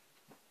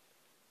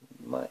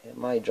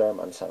my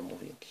Germans are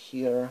moving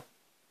here,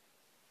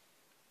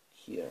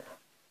 here,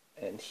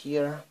 and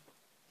here.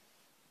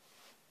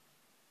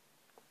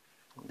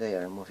 They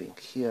are moving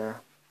here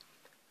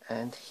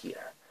and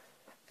here.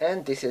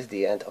 And this is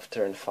the end of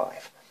turn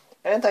 5.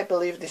 And I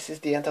believe this is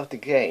the end of the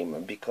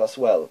game, because,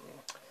 well,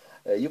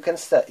 you can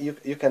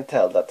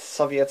tell that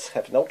Soviets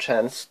have no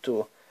chance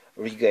to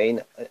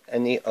regain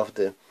any of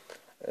the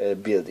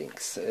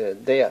buildings.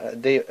 They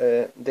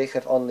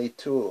have only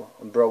 2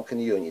 broken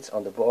units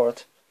on the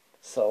board,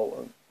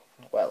 so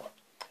well,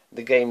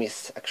 the game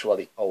is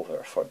actually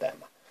over for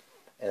them.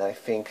 And I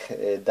think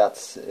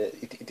that's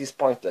it is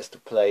pointless to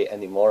play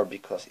anymore,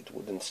 because it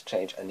wouldn't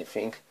change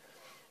anything,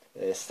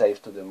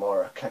 save to the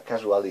more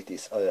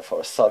casualties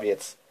for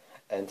Soviets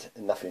and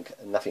nothing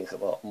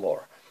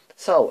more.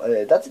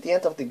 So that's the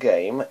end of the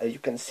game. You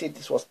can see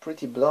this was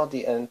pretty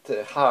bloody and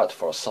hard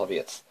for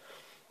Soviets.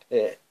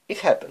 It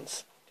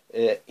happens.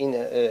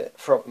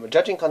 From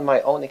judging on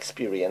my own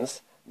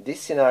experience,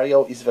 this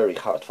scenario is very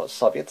hard for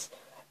Soviets,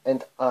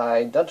 and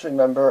I don't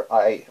remember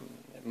I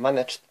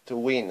managed to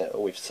win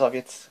with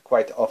Soviets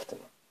quite often.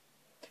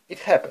 It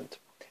happened,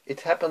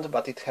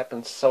 but it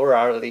happened so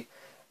rarely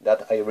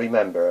that I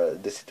remember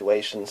the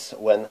situations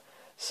when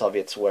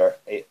Soviets were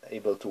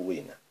able to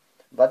win.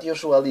 But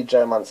usually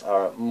Germans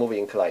are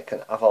moving like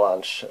an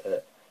avalanche,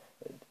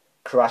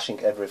 crushing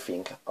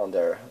everything on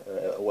their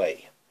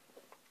way.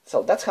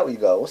 So that's how it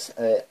goes.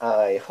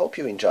 I hope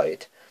you enjoy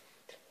it.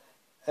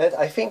 And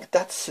I think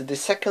that's the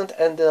second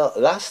and the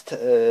last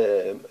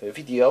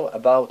video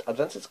about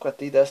Advanced Squad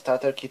Leader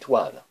Starter Kit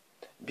 1.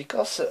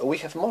 Because we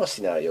have more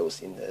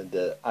scenarios in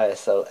the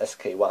ISL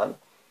SK1,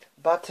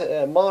 but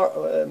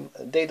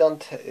they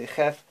don't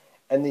have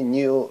any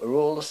new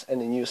rules,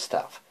 any new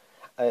stuff.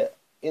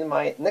 In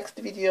my next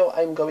video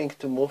I'm going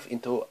to move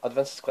into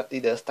Advanced Squad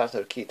Leader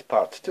Starter Kit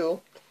Part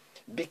 2,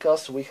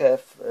 because we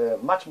have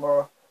much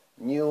more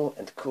new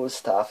and cool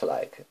stuff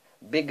like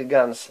big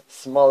guns,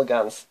 small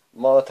guns,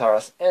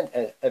 mortars,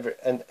 and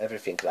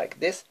everything like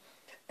this.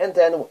 And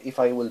then, if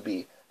I will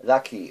be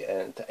lucky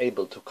and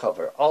able to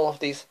cover all of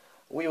this,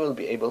 we will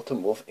be able to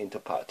move into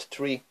Part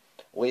 3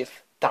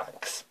 with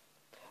tanks.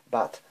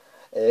 But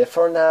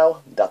for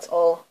now, that's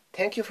all.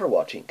 Thank you for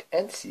watching,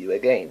 and see you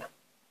again.